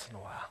every once in a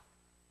while.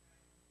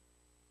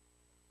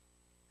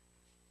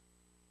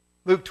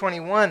 Luke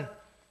 21,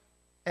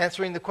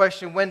 answering the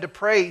question when to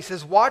pray, he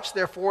says, watch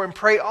therefore and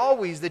pray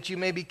always that you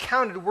may be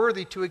counted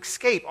worthy to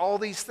escape all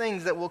these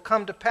things that will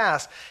come to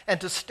pass and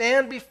to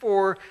stand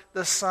before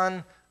the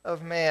Son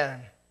of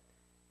Man.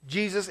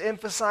 Jesus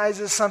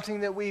emphasizes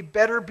something that we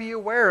better be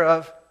aware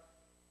of.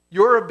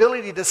 Your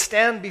ability to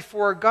stand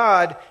before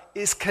God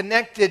is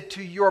connected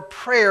to your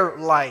prayer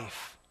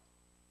life.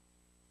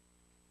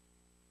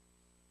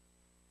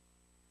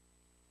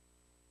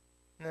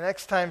 And the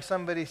next time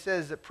somebody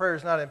says that prayer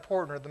is not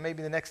important, or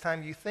maybe the next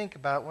time you think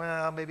about,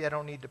 well, maybe I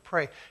don't need to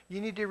pray, you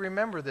need to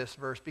remember this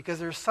verse, because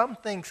there's some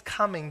things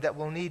coming that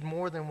will need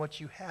more than what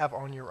you have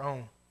on your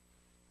own.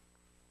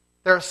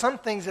 There are some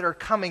things that are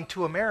coming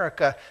to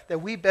America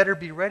that we better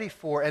be ready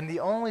for, and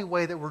the only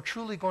way that we're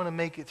truly going to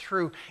make it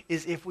through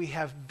is if we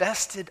have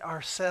vested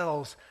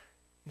ourselves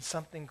in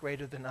something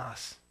greater than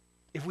us.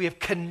 If we have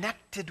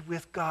connected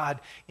with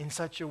God in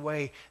such a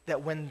way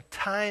that when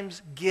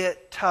times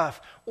get tough,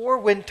 or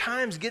when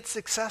times get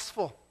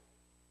successful,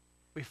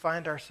 we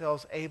find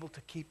ourselves able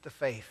to keep the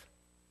faith.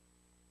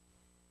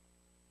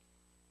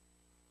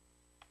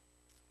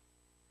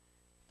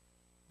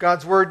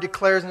 God's word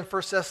declares in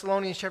 1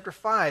 Thessalonians chapter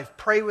 5,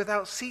 pray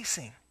without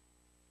ceasing.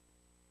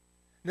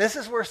 This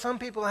is where some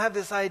people have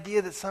this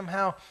idea that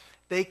somehow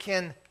they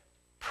can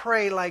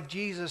pray like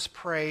Jesus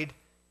prayed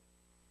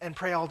and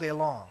pray all day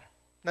long.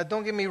 Now,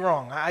 don't get me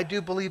wrong. I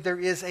do believe there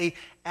is an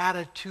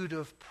attitude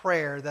of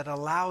prayer that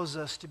allows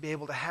us to be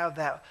able to have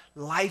that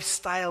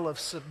lifestyle of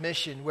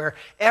submission where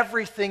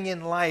everything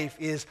in life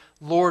is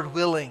Lord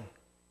willing.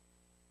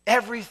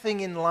 Everything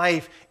in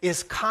life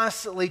is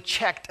constantly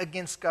checked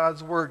against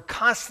God's word,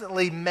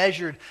 constantly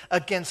measured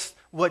against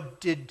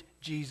what did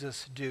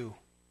Jesus do.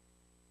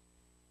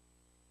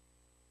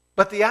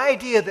 But the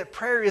idea that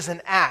prayer is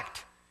an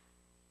act,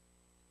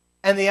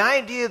 and the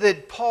idea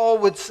that Paul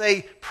would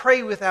say,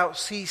 pray without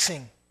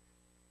ceasing,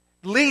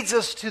 leads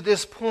us to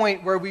this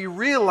point where we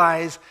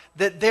realize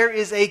that there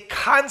is a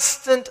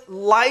constant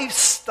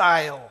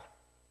lifestyle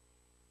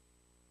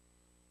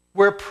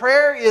where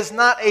prayer is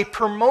not a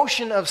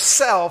promotion of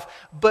self,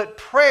 but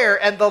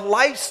prayer and the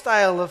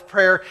lifestyle of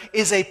prayer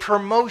is a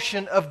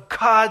promotion of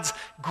God's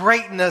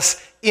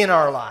greatness in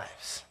our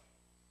lives.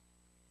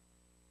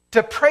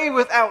 To pray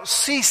without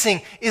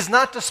ceasing is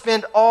not to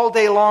spend all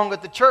day long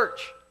at the church.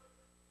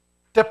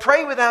 To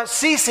pray without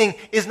ceasing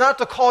is not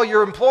to call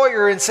your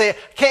employer and say, I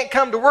can't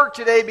come to work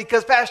today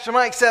because Pastor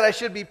Mike said I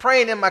should be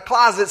praying in my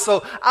closet,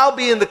 so I'll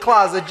be in the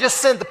closet. Just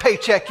send the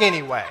paycheck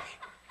anyway.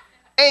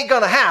 Ain't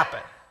going to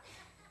happen.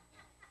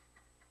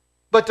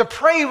 But to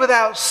pray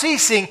without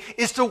ceasing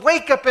is to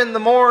wake up in the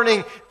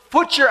morning,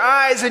 put your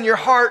eyes and your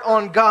heart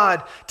on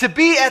God, to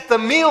be at the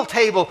meal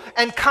table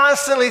and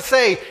constantly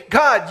say,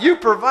 God, you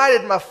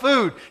provided my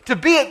food. To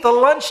be at the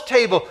lunch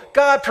table,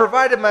 God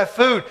provided my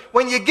food.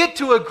 When you get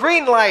to a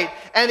green light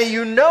and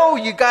you know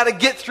you got to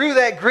get through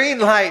that green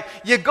light,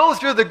 you go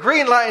through the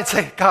green light and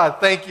say, God,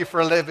 thank you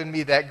for giving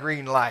me that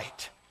green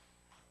light.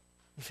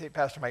 You say,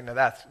 Pastor Mike, no,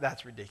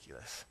 that's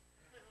ridiculous.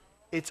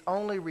 It's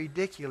only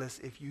ridiculous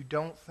if you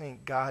don't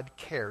think God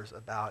cares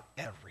about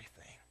everything.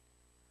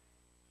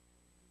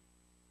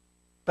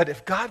 But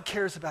if God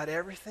cares about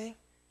everything,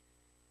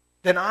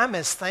 then I'm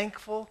as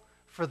thankful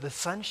for the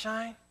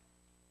sunshine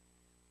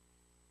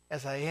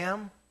as I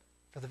am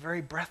for the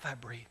very breath I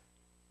breathe.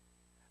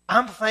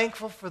 I'm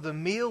thankful for the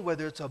meal,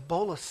 whether it's a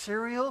bowl of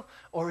cereal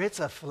or it's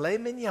a filet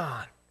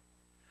mignon.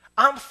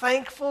 I'm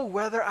thankful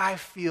whether I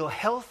feel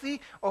healthy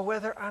or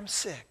whether I'm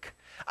sick.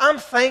 I'm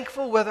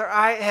thankful whether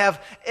I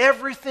have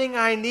everything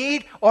I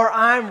need or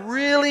I'm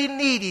really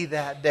needy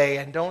that day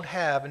and don't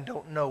have and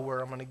don't know where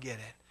I'm going to get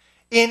it.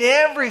 In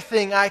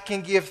everything I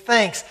can give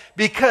thanks,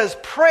 because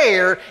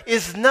prayer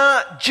is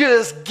not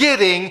just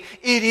getting,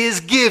 it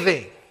is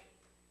giving.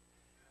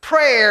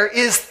 Prayer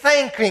is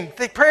thanking.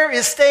 Prayer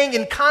is staying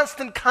in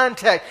constant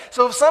contact.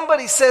 So if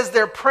somebody says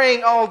they're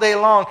praying all day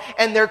long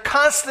and they're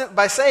constant,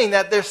 by saying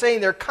that, they're saying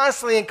they're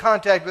constantly in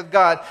contact with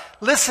God,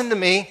 listen to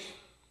me,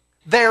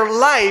 their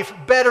life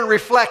better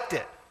reflect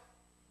it.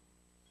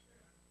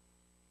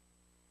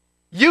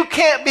 You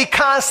can't be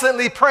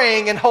constantly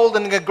praying and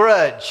holding a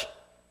grudge.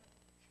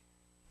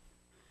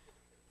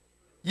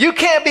 You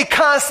can't be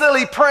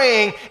constantly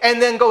praying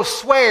and then go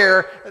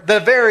swear the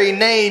very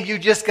name you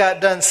just got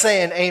done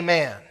saying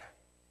amen.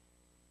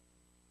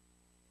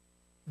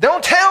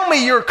 Don't tell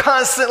me you're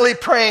constantly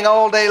praying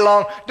all day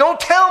long. Don't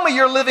tell me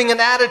you're living an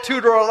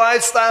attitude or a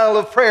lifestyle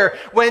of prayer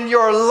when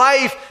your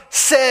life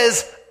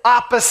says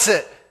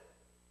opposite.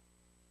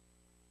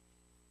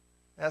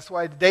 That's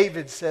why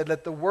David said,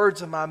 let the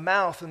words of my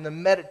mouth and the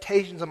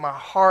meditations of my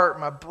heart,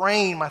 my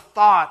brain, my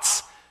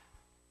thoughts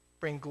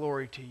bring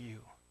glory to you.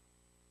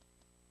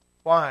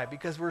 Why?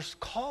 Because we're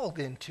called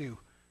into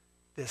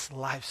this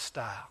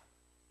lifestyle.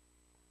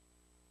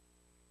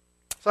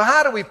 So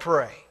how do we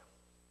pray?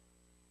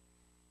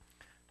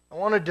 I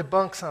want to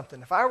debunk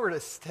something. If I were to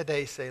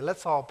today say,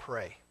 let's all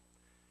pray,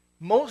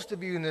 most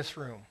of you in this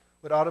room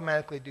would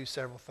automatically do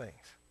several things.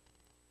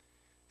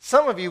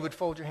 Some of you would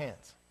fold your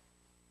hands,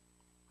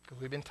 because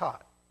we've been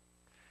taught.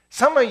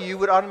 Some of you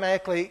would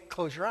automatically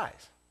close your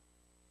eyes.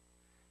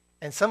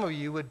 And some of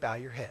you would bow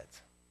your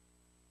heads.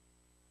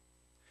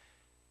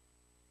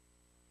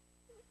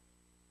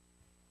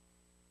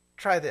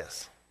 Try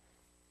this.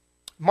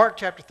 Mark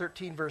chapter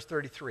 13, verse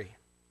 33.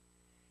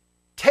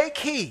 Take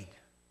heed,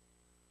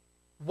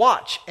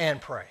 watch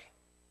and pray,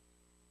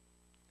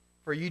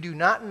 for you do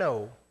not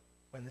know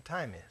when the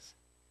time is.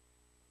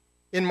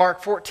 In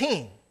Mark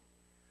 14,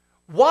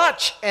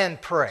 watch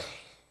and pray,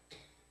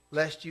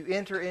 lest you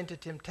enter into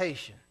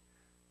temptation.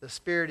 The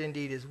spirit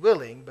indeed is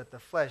willing, but the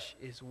flesh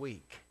is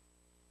weak.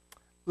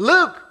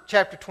 Luke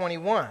chapter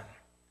 21,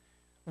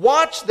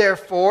 watch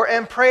therefore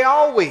and pray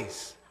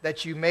always,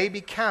 that you may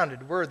be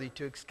counted worthy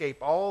to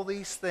escape all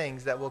these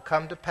things that will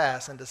come to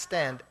pass and to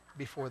stand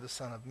before the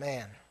Son of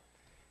Man.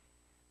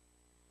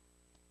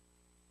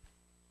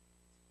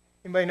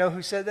 Anybody know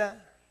who said that?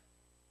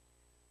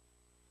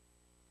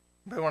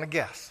 Anybody want to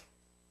guess?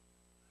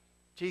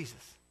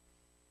 Jesus.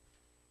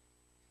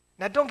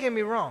 Now don't get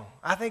me wrong.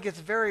 I think it's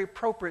very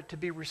appropriate to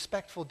be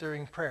respectful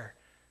during prayer.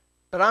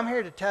 But I'm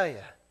here to tell you,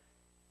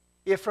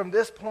 if from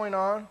this point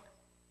on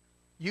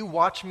you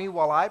watch me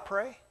while I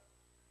pray,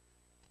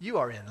 you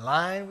are in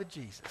line with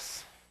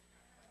Jesus.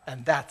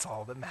 And that's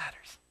all that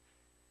matters.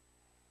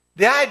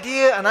 The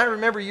idea, and I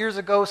remember years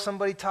ago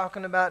somebody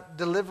talking about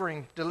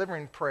delivering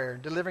prayer,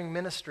 delivering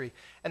ministry,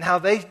 and how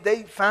they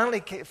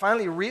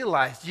finally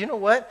realized, you know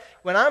what?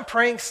 When I'm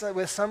praying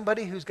with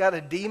somebody who's got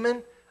a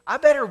demon, I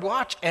better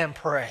watch and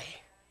pray.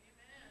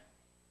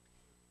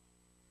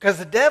 Because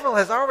the devil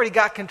has already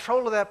got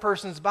control of that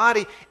person's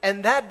body,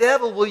 and that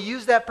devil will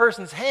use that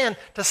person's hand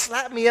to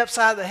slap me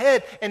upside the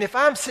head. And if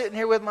I'm sitting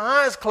here with my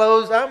eyes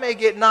closed, I may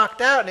get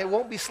knocked out, and it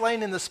won't be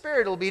slain in the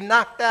spirit. It'll be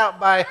knocked out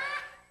by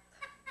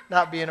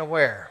not being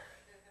aware.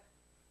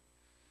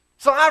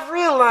 So I've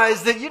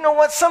realized that, you know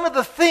what, some of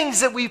the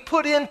things that we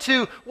put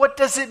into what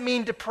does it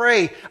mean to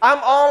pray. I'm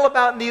all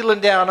about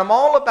kneeling down. I'm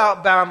all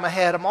about bowing my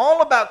head. I'm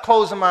all about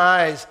closing my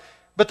eyes.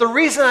 But the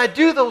reason I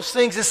do those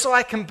things is so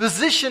I can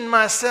position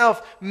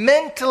myself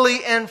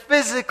mentally and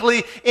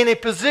physically in a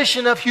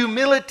position of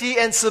humility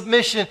and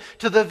submission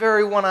to the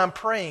very one I'm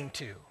praying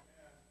to.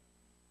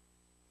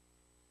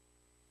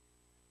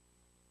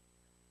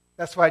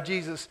 That's why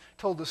Jesus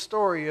told the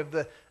story of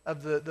the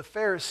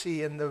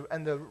Pharisee and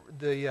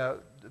the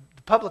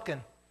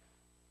publican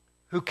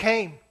who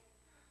came.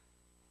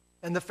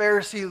 And the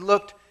Pharisee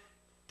looked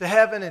to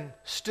heaven and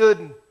stood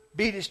and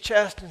beat his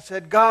chest and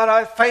said, God,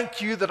 I thank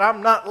you that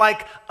I'm not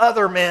like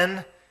other men.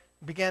 And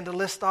began to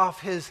list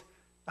off his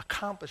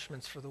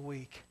accomplishments for the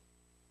week.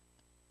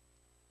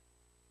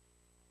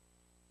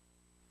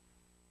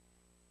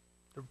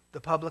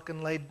 The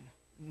publican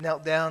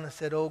knelt down and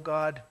said, oh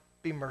God,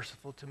 be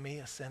merciful to me,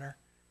 a sinner.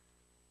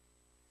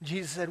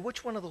 Jesus said,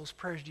 which one of those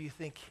prayers do you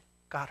think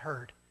God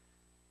heard?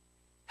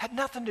 Had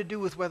nothing to do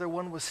with whether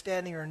one was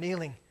standing or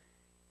kneeling.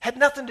 Had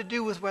nothing to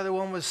do with whether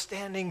one was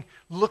standing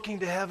looking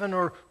to heaven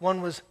or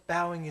one was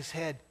bowing his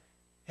head.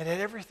 It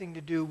had everything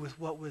to do with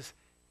what was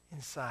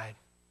inside.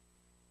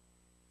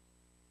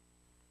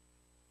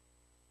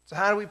 So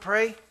how do we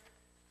pray?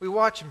 We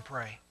watch and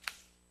pray.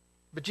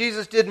 But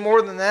Jesus did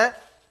more than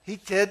that. He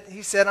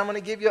said, I'm going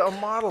to give you a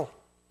model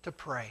to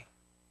pray.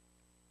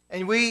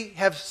 And we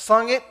have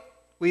sung it.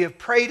 We have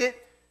prayed it.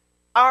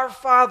 Our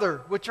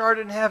Father, which art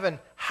in heaven,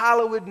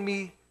 hallowed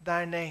be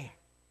thy name.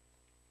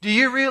 Do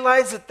you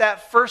realize that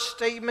that first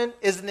statement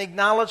is an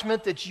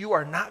acknowledgement that you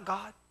are not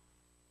God?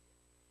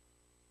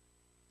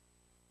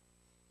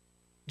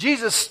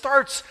 Jesus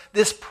starts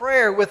this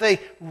prayer with a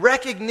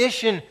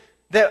recognition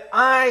that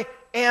I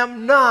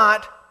am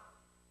not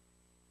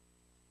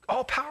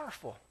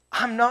all-powerful.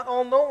 I'm not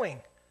all-knowing.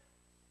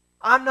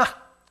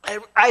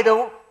 I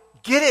don't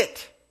get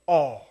it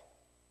all.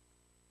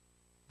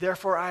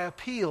 Therefore, I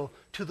appeal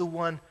to the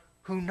one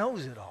who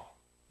knows it all,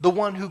 the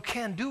one who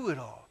can do it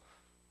all,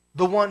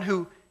 the one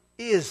who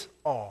is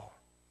all.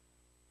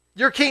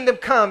 Your kingdom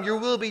come, your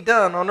will be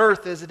done on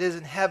earth as it is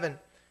in heaven.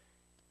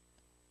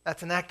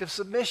 That's an act of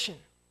submission.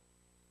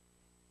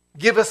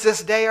 Give us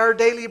this day our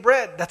daily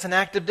bread. That's an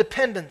act of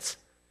dependence.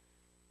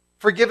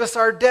 Forgive us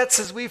our debts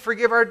as we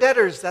forgive our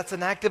debtors. That's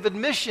an act of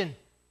admission.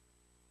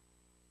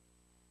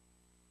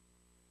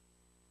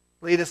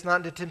 Lead us not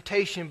into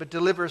temptation, but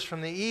deliver us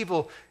from the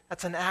evil.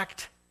 That's an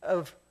act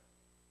of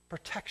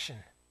protection,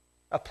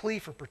 a plea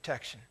for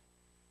protection.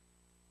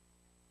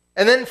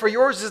 And then for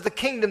yours is the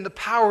kingdom, the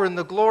power, and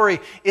the glory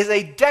is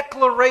a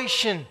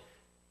declaration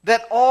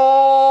that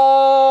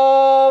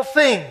all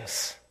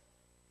things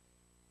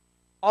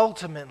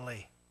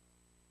ultimately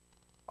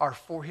are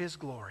for His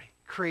glory,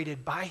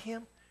 created by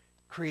Him,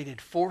 created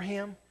for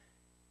Him,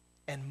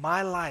 and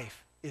my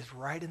life is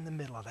right in the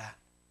middle of that.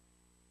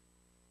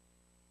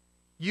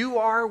 You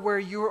are where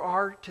you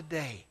are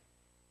today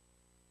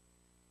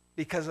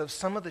because of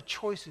some of the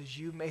choices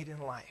you made in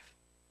life.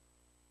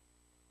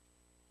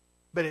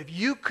 But if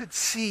you could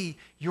see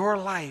your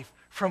life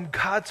from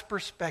God's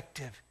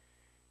perspective,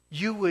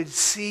 you would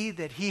see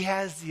that He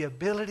has the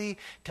ability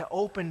to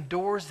open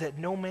doors that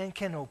no man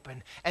can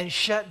open and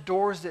shut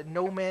doors that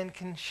no man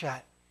can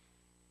shut.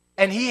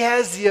 And He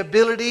has the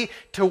ability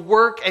to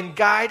work and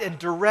guide and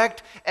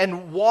direct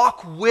and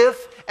walk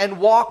with and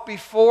walk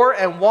before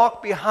and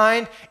walk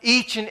behind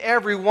each and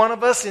every one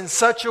of us in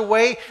such a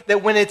way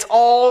that when it's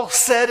all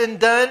said and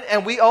done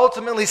and we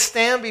ultimately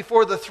stand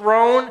before the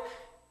throne,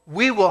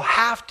 we will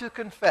have to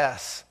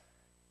confess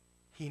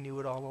He knew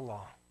it all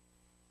along.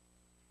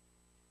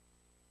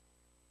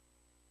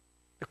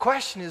 The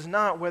question is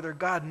not whether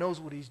God knows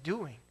what He's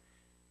doing.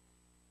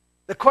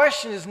 The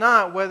question is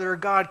not whether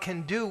God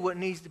can do what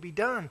needs to be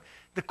done.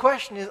 The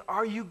question is,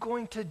 are you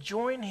going to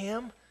join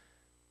Him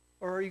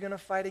or are you going to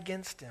fight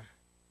against Him?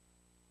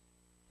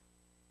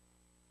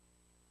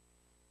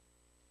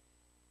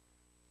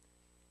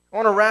 I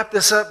want to wrap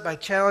this up by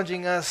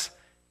challenging us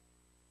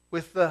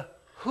with the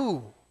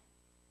who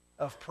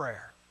of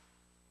prayer.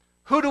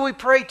 Who do we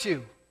pray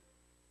to?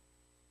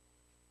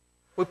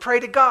 We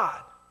pray to God.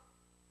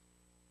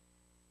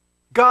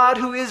 God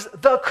who is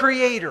the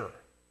Creator.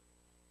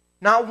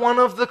 Not one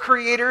of the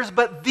creators,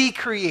 but the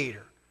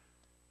Creator.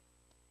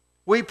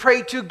 We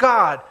pray to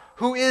God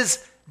who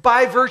is,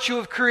 by virtue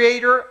of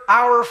Creator,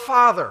 our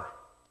Father.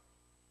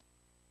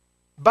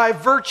 By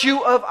virtue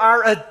of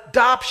our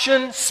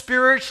adoption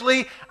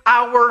spiritually,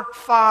 our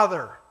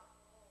Father.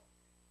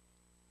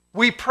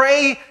 We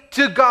pray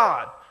to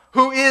God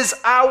who is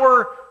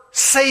our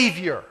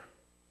Savior.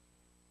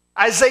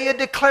 Isaiah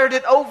declared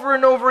it over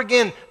and over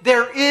again.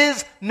 There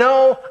is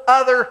no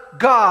other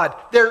God.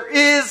 There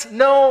is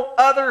no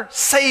other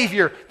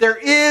Savior. There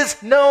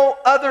is no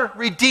other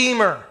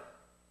Redeemer.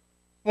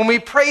 When we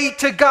pray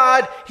to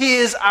God, He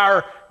is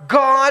our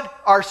God,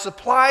 our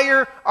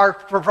supplier, our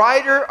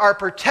provider, our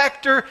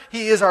protector.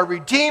 He is our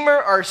Redeemer,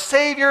 our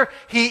Savior.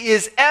 He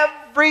is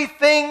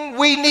everything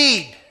we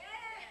need.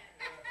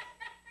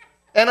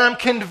 And I'm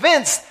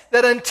convinced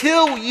that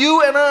until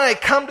you and I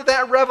come to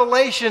that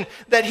revelation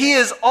that He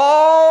is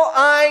all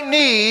I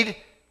need,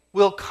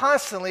 we'll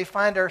constantly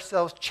find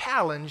ourselves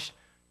challenged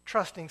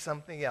trusting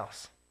something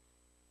else.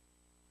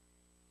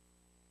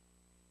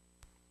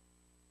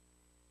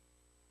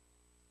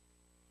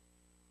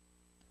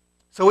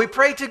 So we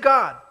pray to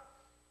God.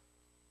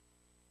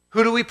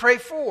 Who do we pray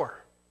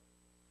for?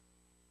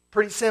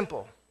 Pretty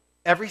simple.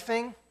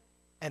 Everything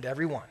and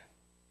everyone.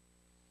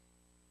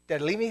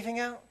 Did I leave anything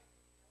out?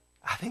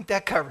 I think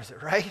that covers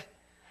it, right?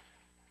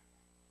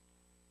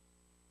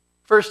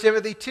 1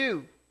 Timothy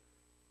 2.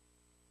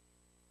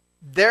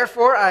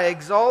 Therefore I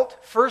exalt,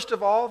 first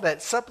of all,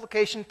 that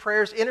supplication,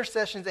 prayers,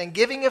 intercessions, and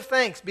giving of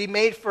thanks be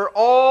made for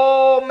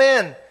all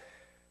men,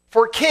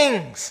 for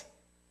kings,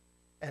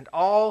 and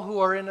all who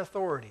are in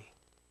authority.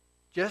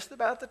 Just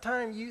about the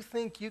time you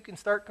think you can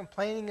start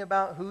complaining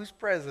about who's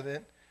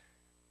president,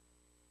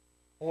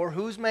 or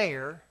who's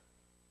mayor,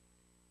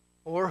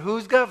 or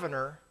who's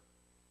governor,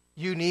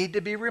 you need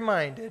to be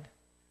reminded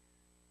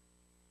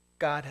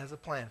God has a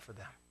plan for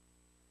them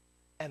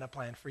and a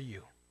plan for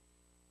you.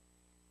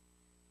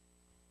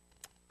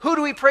 Who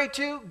do we pray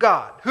to?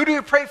 God. Who do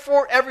we pray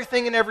for?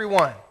 Everything and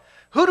everyone.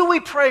 Who do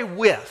we pray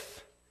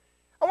with?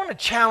 I want to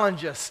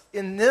challenge us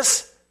in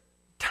this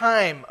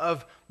time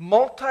of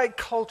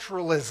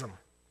multiculturalism.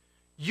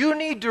 You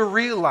need to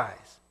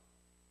realize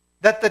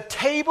that the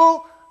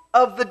table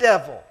of the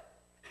devil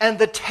and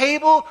the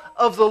table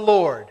of the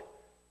Lord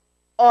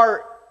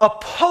are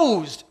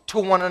opposed to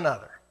one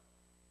another.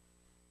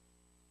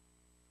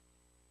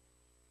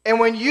 And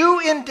when you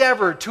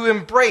endeavor to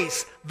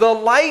embrace the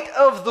light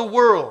of the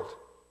world,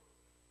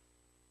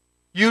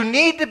 you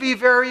need to be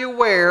very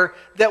aware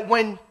that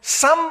when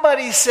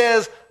somebody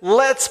says,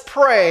 let's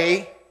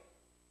pray,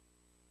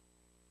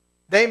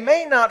 they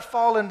may not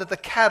fall into the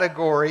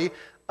category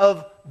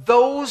of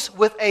those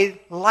with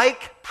a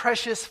like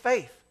precious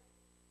faith.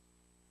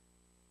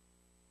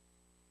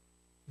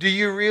 Do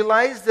you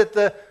realize that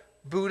the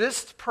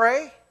Buddhists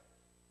pray?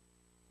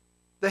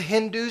 The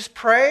Hindus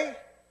pray?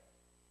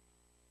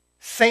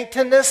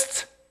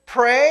 Satanists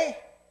pray?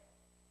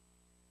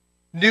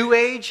 New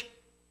Age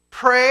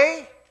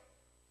pray?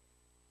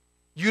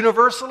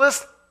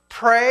 Universalists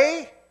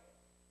pray?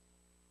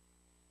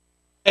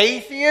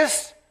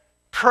 Atheists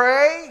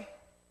pray?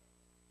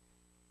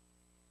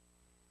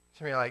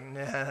 Some of you are like,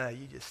 nah,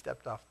 you just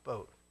stepped off the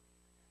boat.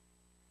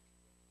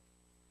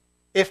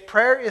 If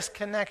prayer is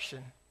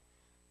connection,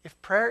 if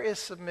prayer is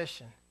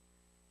submission,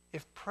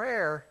 if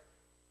prayer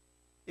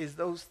is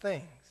those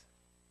things,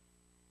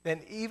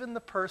 then even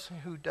the person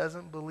who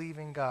doesn't believe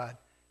in God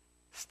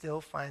still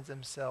finds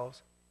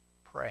themselves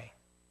praying.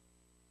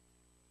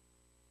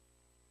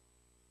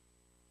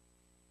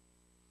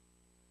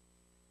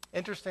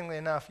 Interestingly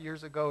enough,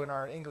 years ago in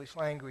our English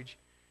language,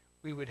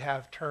 we would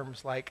have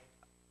terms like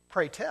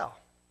pray tell.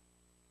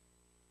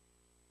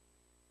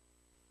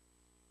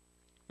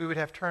 We would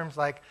have terms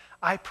like,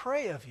 I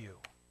pray of you.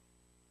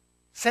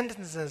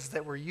 Sentences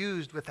that were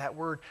used with that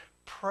word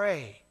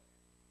pray.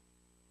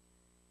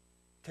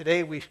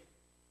 Today we've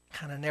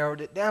kind of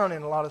narrowed it down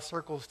in a lot of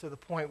circles to the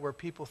point where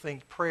people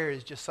think prayer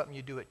is just something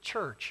you do at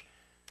church.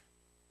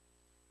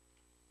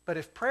 But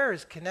if prayer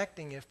is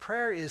connecting, if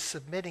prayer is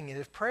submitting, and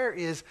if prayer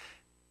is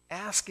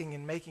asking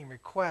and making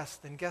requests,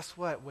 then guess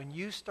what? When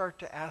you start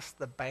to ask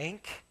the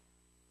bank,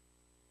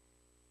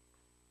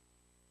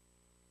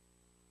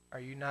 are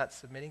you not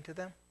submitting to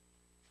them?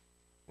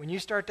 When you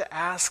start to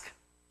ask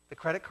the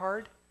credit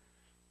card,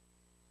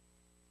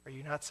 are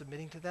you not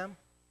submitting to them?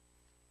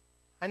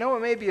 I know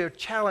it may be a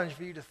challenge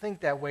for you to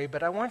think that way,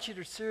 but I want you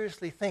to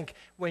seriously think,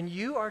 when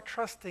you are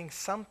trusting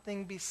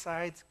something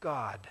besides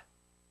God,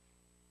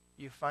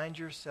 you find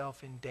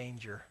yourself in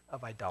danger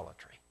of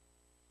idolatry.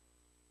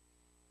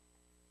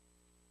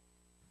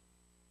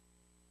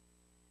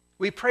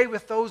 We pray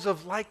with those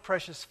of like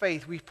precious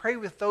faith. We pray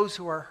with those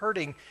who are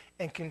hurting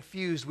and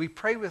confused. We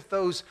pray with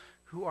those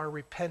who are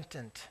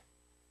repentant.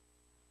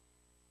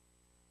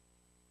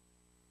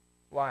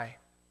 Why?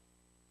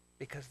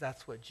 Because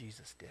that's what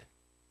Jesus did.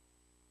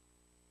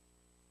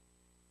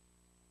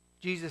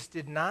 Jesus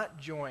did not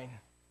join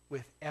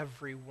with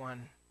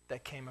everyone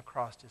that came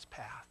across his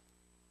path.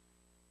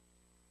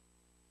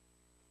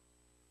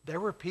 There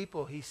were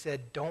people, he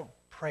said, don't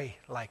pray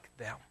like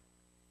them.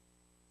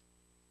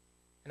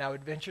 And I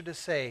would venture to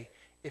say,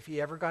 if he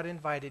ever got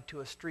invited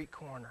to a street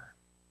corner,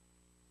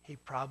 he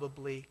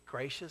probably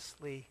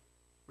graciously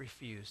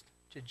refused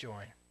to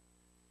join.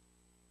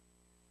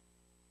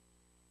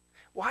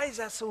 Why is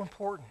that so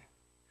important?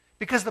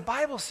 Because the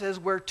Bible says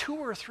where 2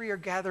 or 3 are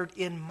gathered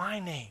in my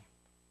name,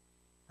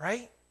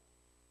 right?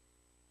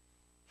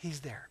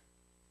 He's there.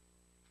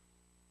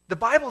 The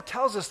Bible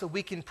tells us that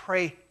we can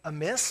pray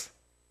amiss,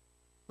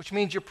 which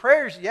means your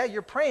prayers, yeah,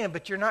 you're praying,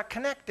 but you're not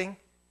connecting.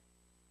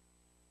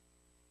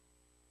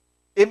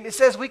 It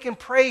says we can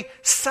pray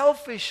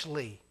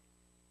selfishly.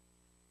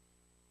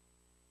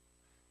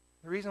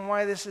 The reason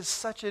why this is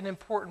such an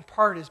important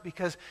part is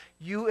because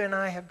you and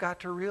I have got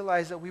to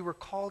realize that we were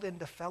called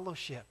into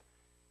fellowship.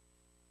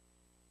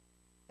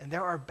 And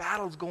there are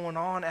battles going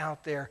on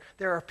out there.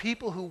 There are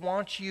people who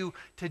want you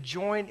to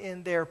join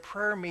in their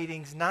prayer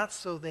meetings, not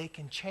so they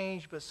can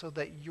change, but so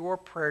that your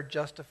prayer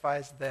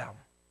justifies them.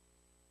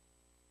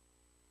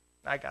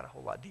 I got a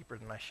whole lot deeper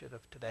than I should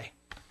have today.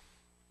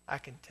 I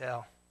can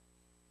tell.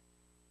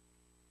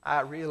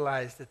 I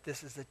realize that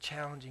this is a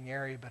challenging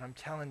area, but I'm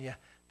telling you,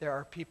 there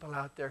are people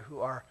out there who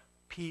are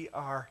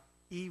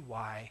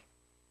P-R-E-Y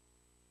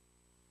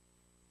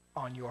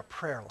on your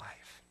prayer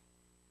life.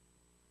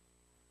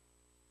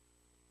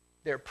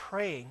 They're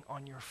preying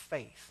on your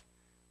faith.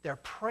 They're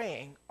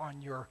preying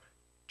on your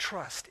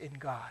trust in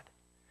God.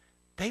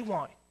 They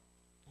want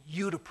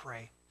you to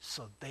pray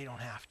so they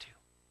don't have to.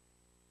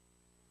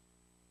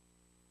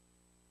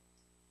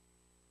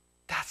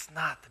 That's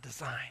not the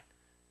design.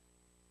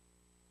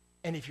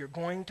 And if you're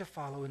going to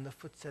follow in the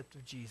footsteps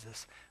of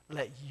Jesus,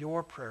 let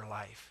your prayer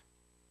life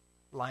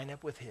line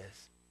up with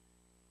his,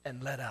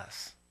 and let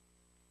us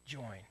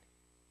join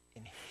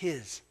in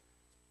his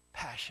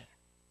passion.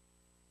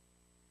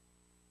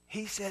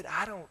 He said,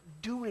 I don't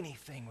do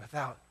anything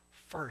without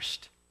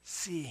first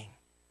seeing.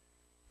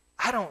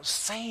 I don't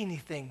say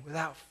anything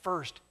without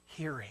first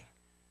hearing.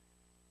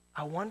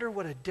 I wonder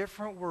what a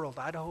different world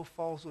Idaho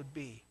Falls would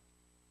be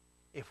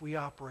if we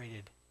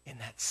operated in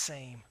that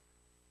same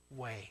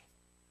way.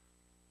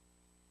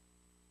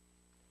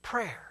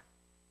 Prayer,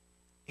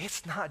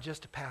 it's not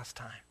just a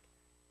pastime.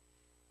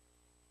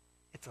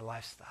 It's a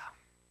lifestyle.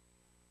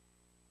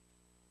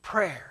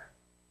 Prayer,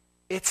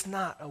 it's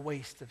not a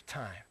waste of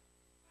time.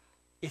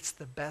 it's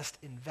the best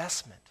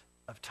investment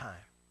of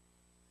time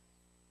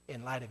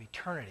in light of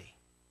eternity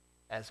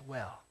as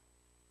well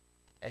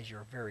as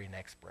your very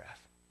next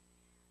breath.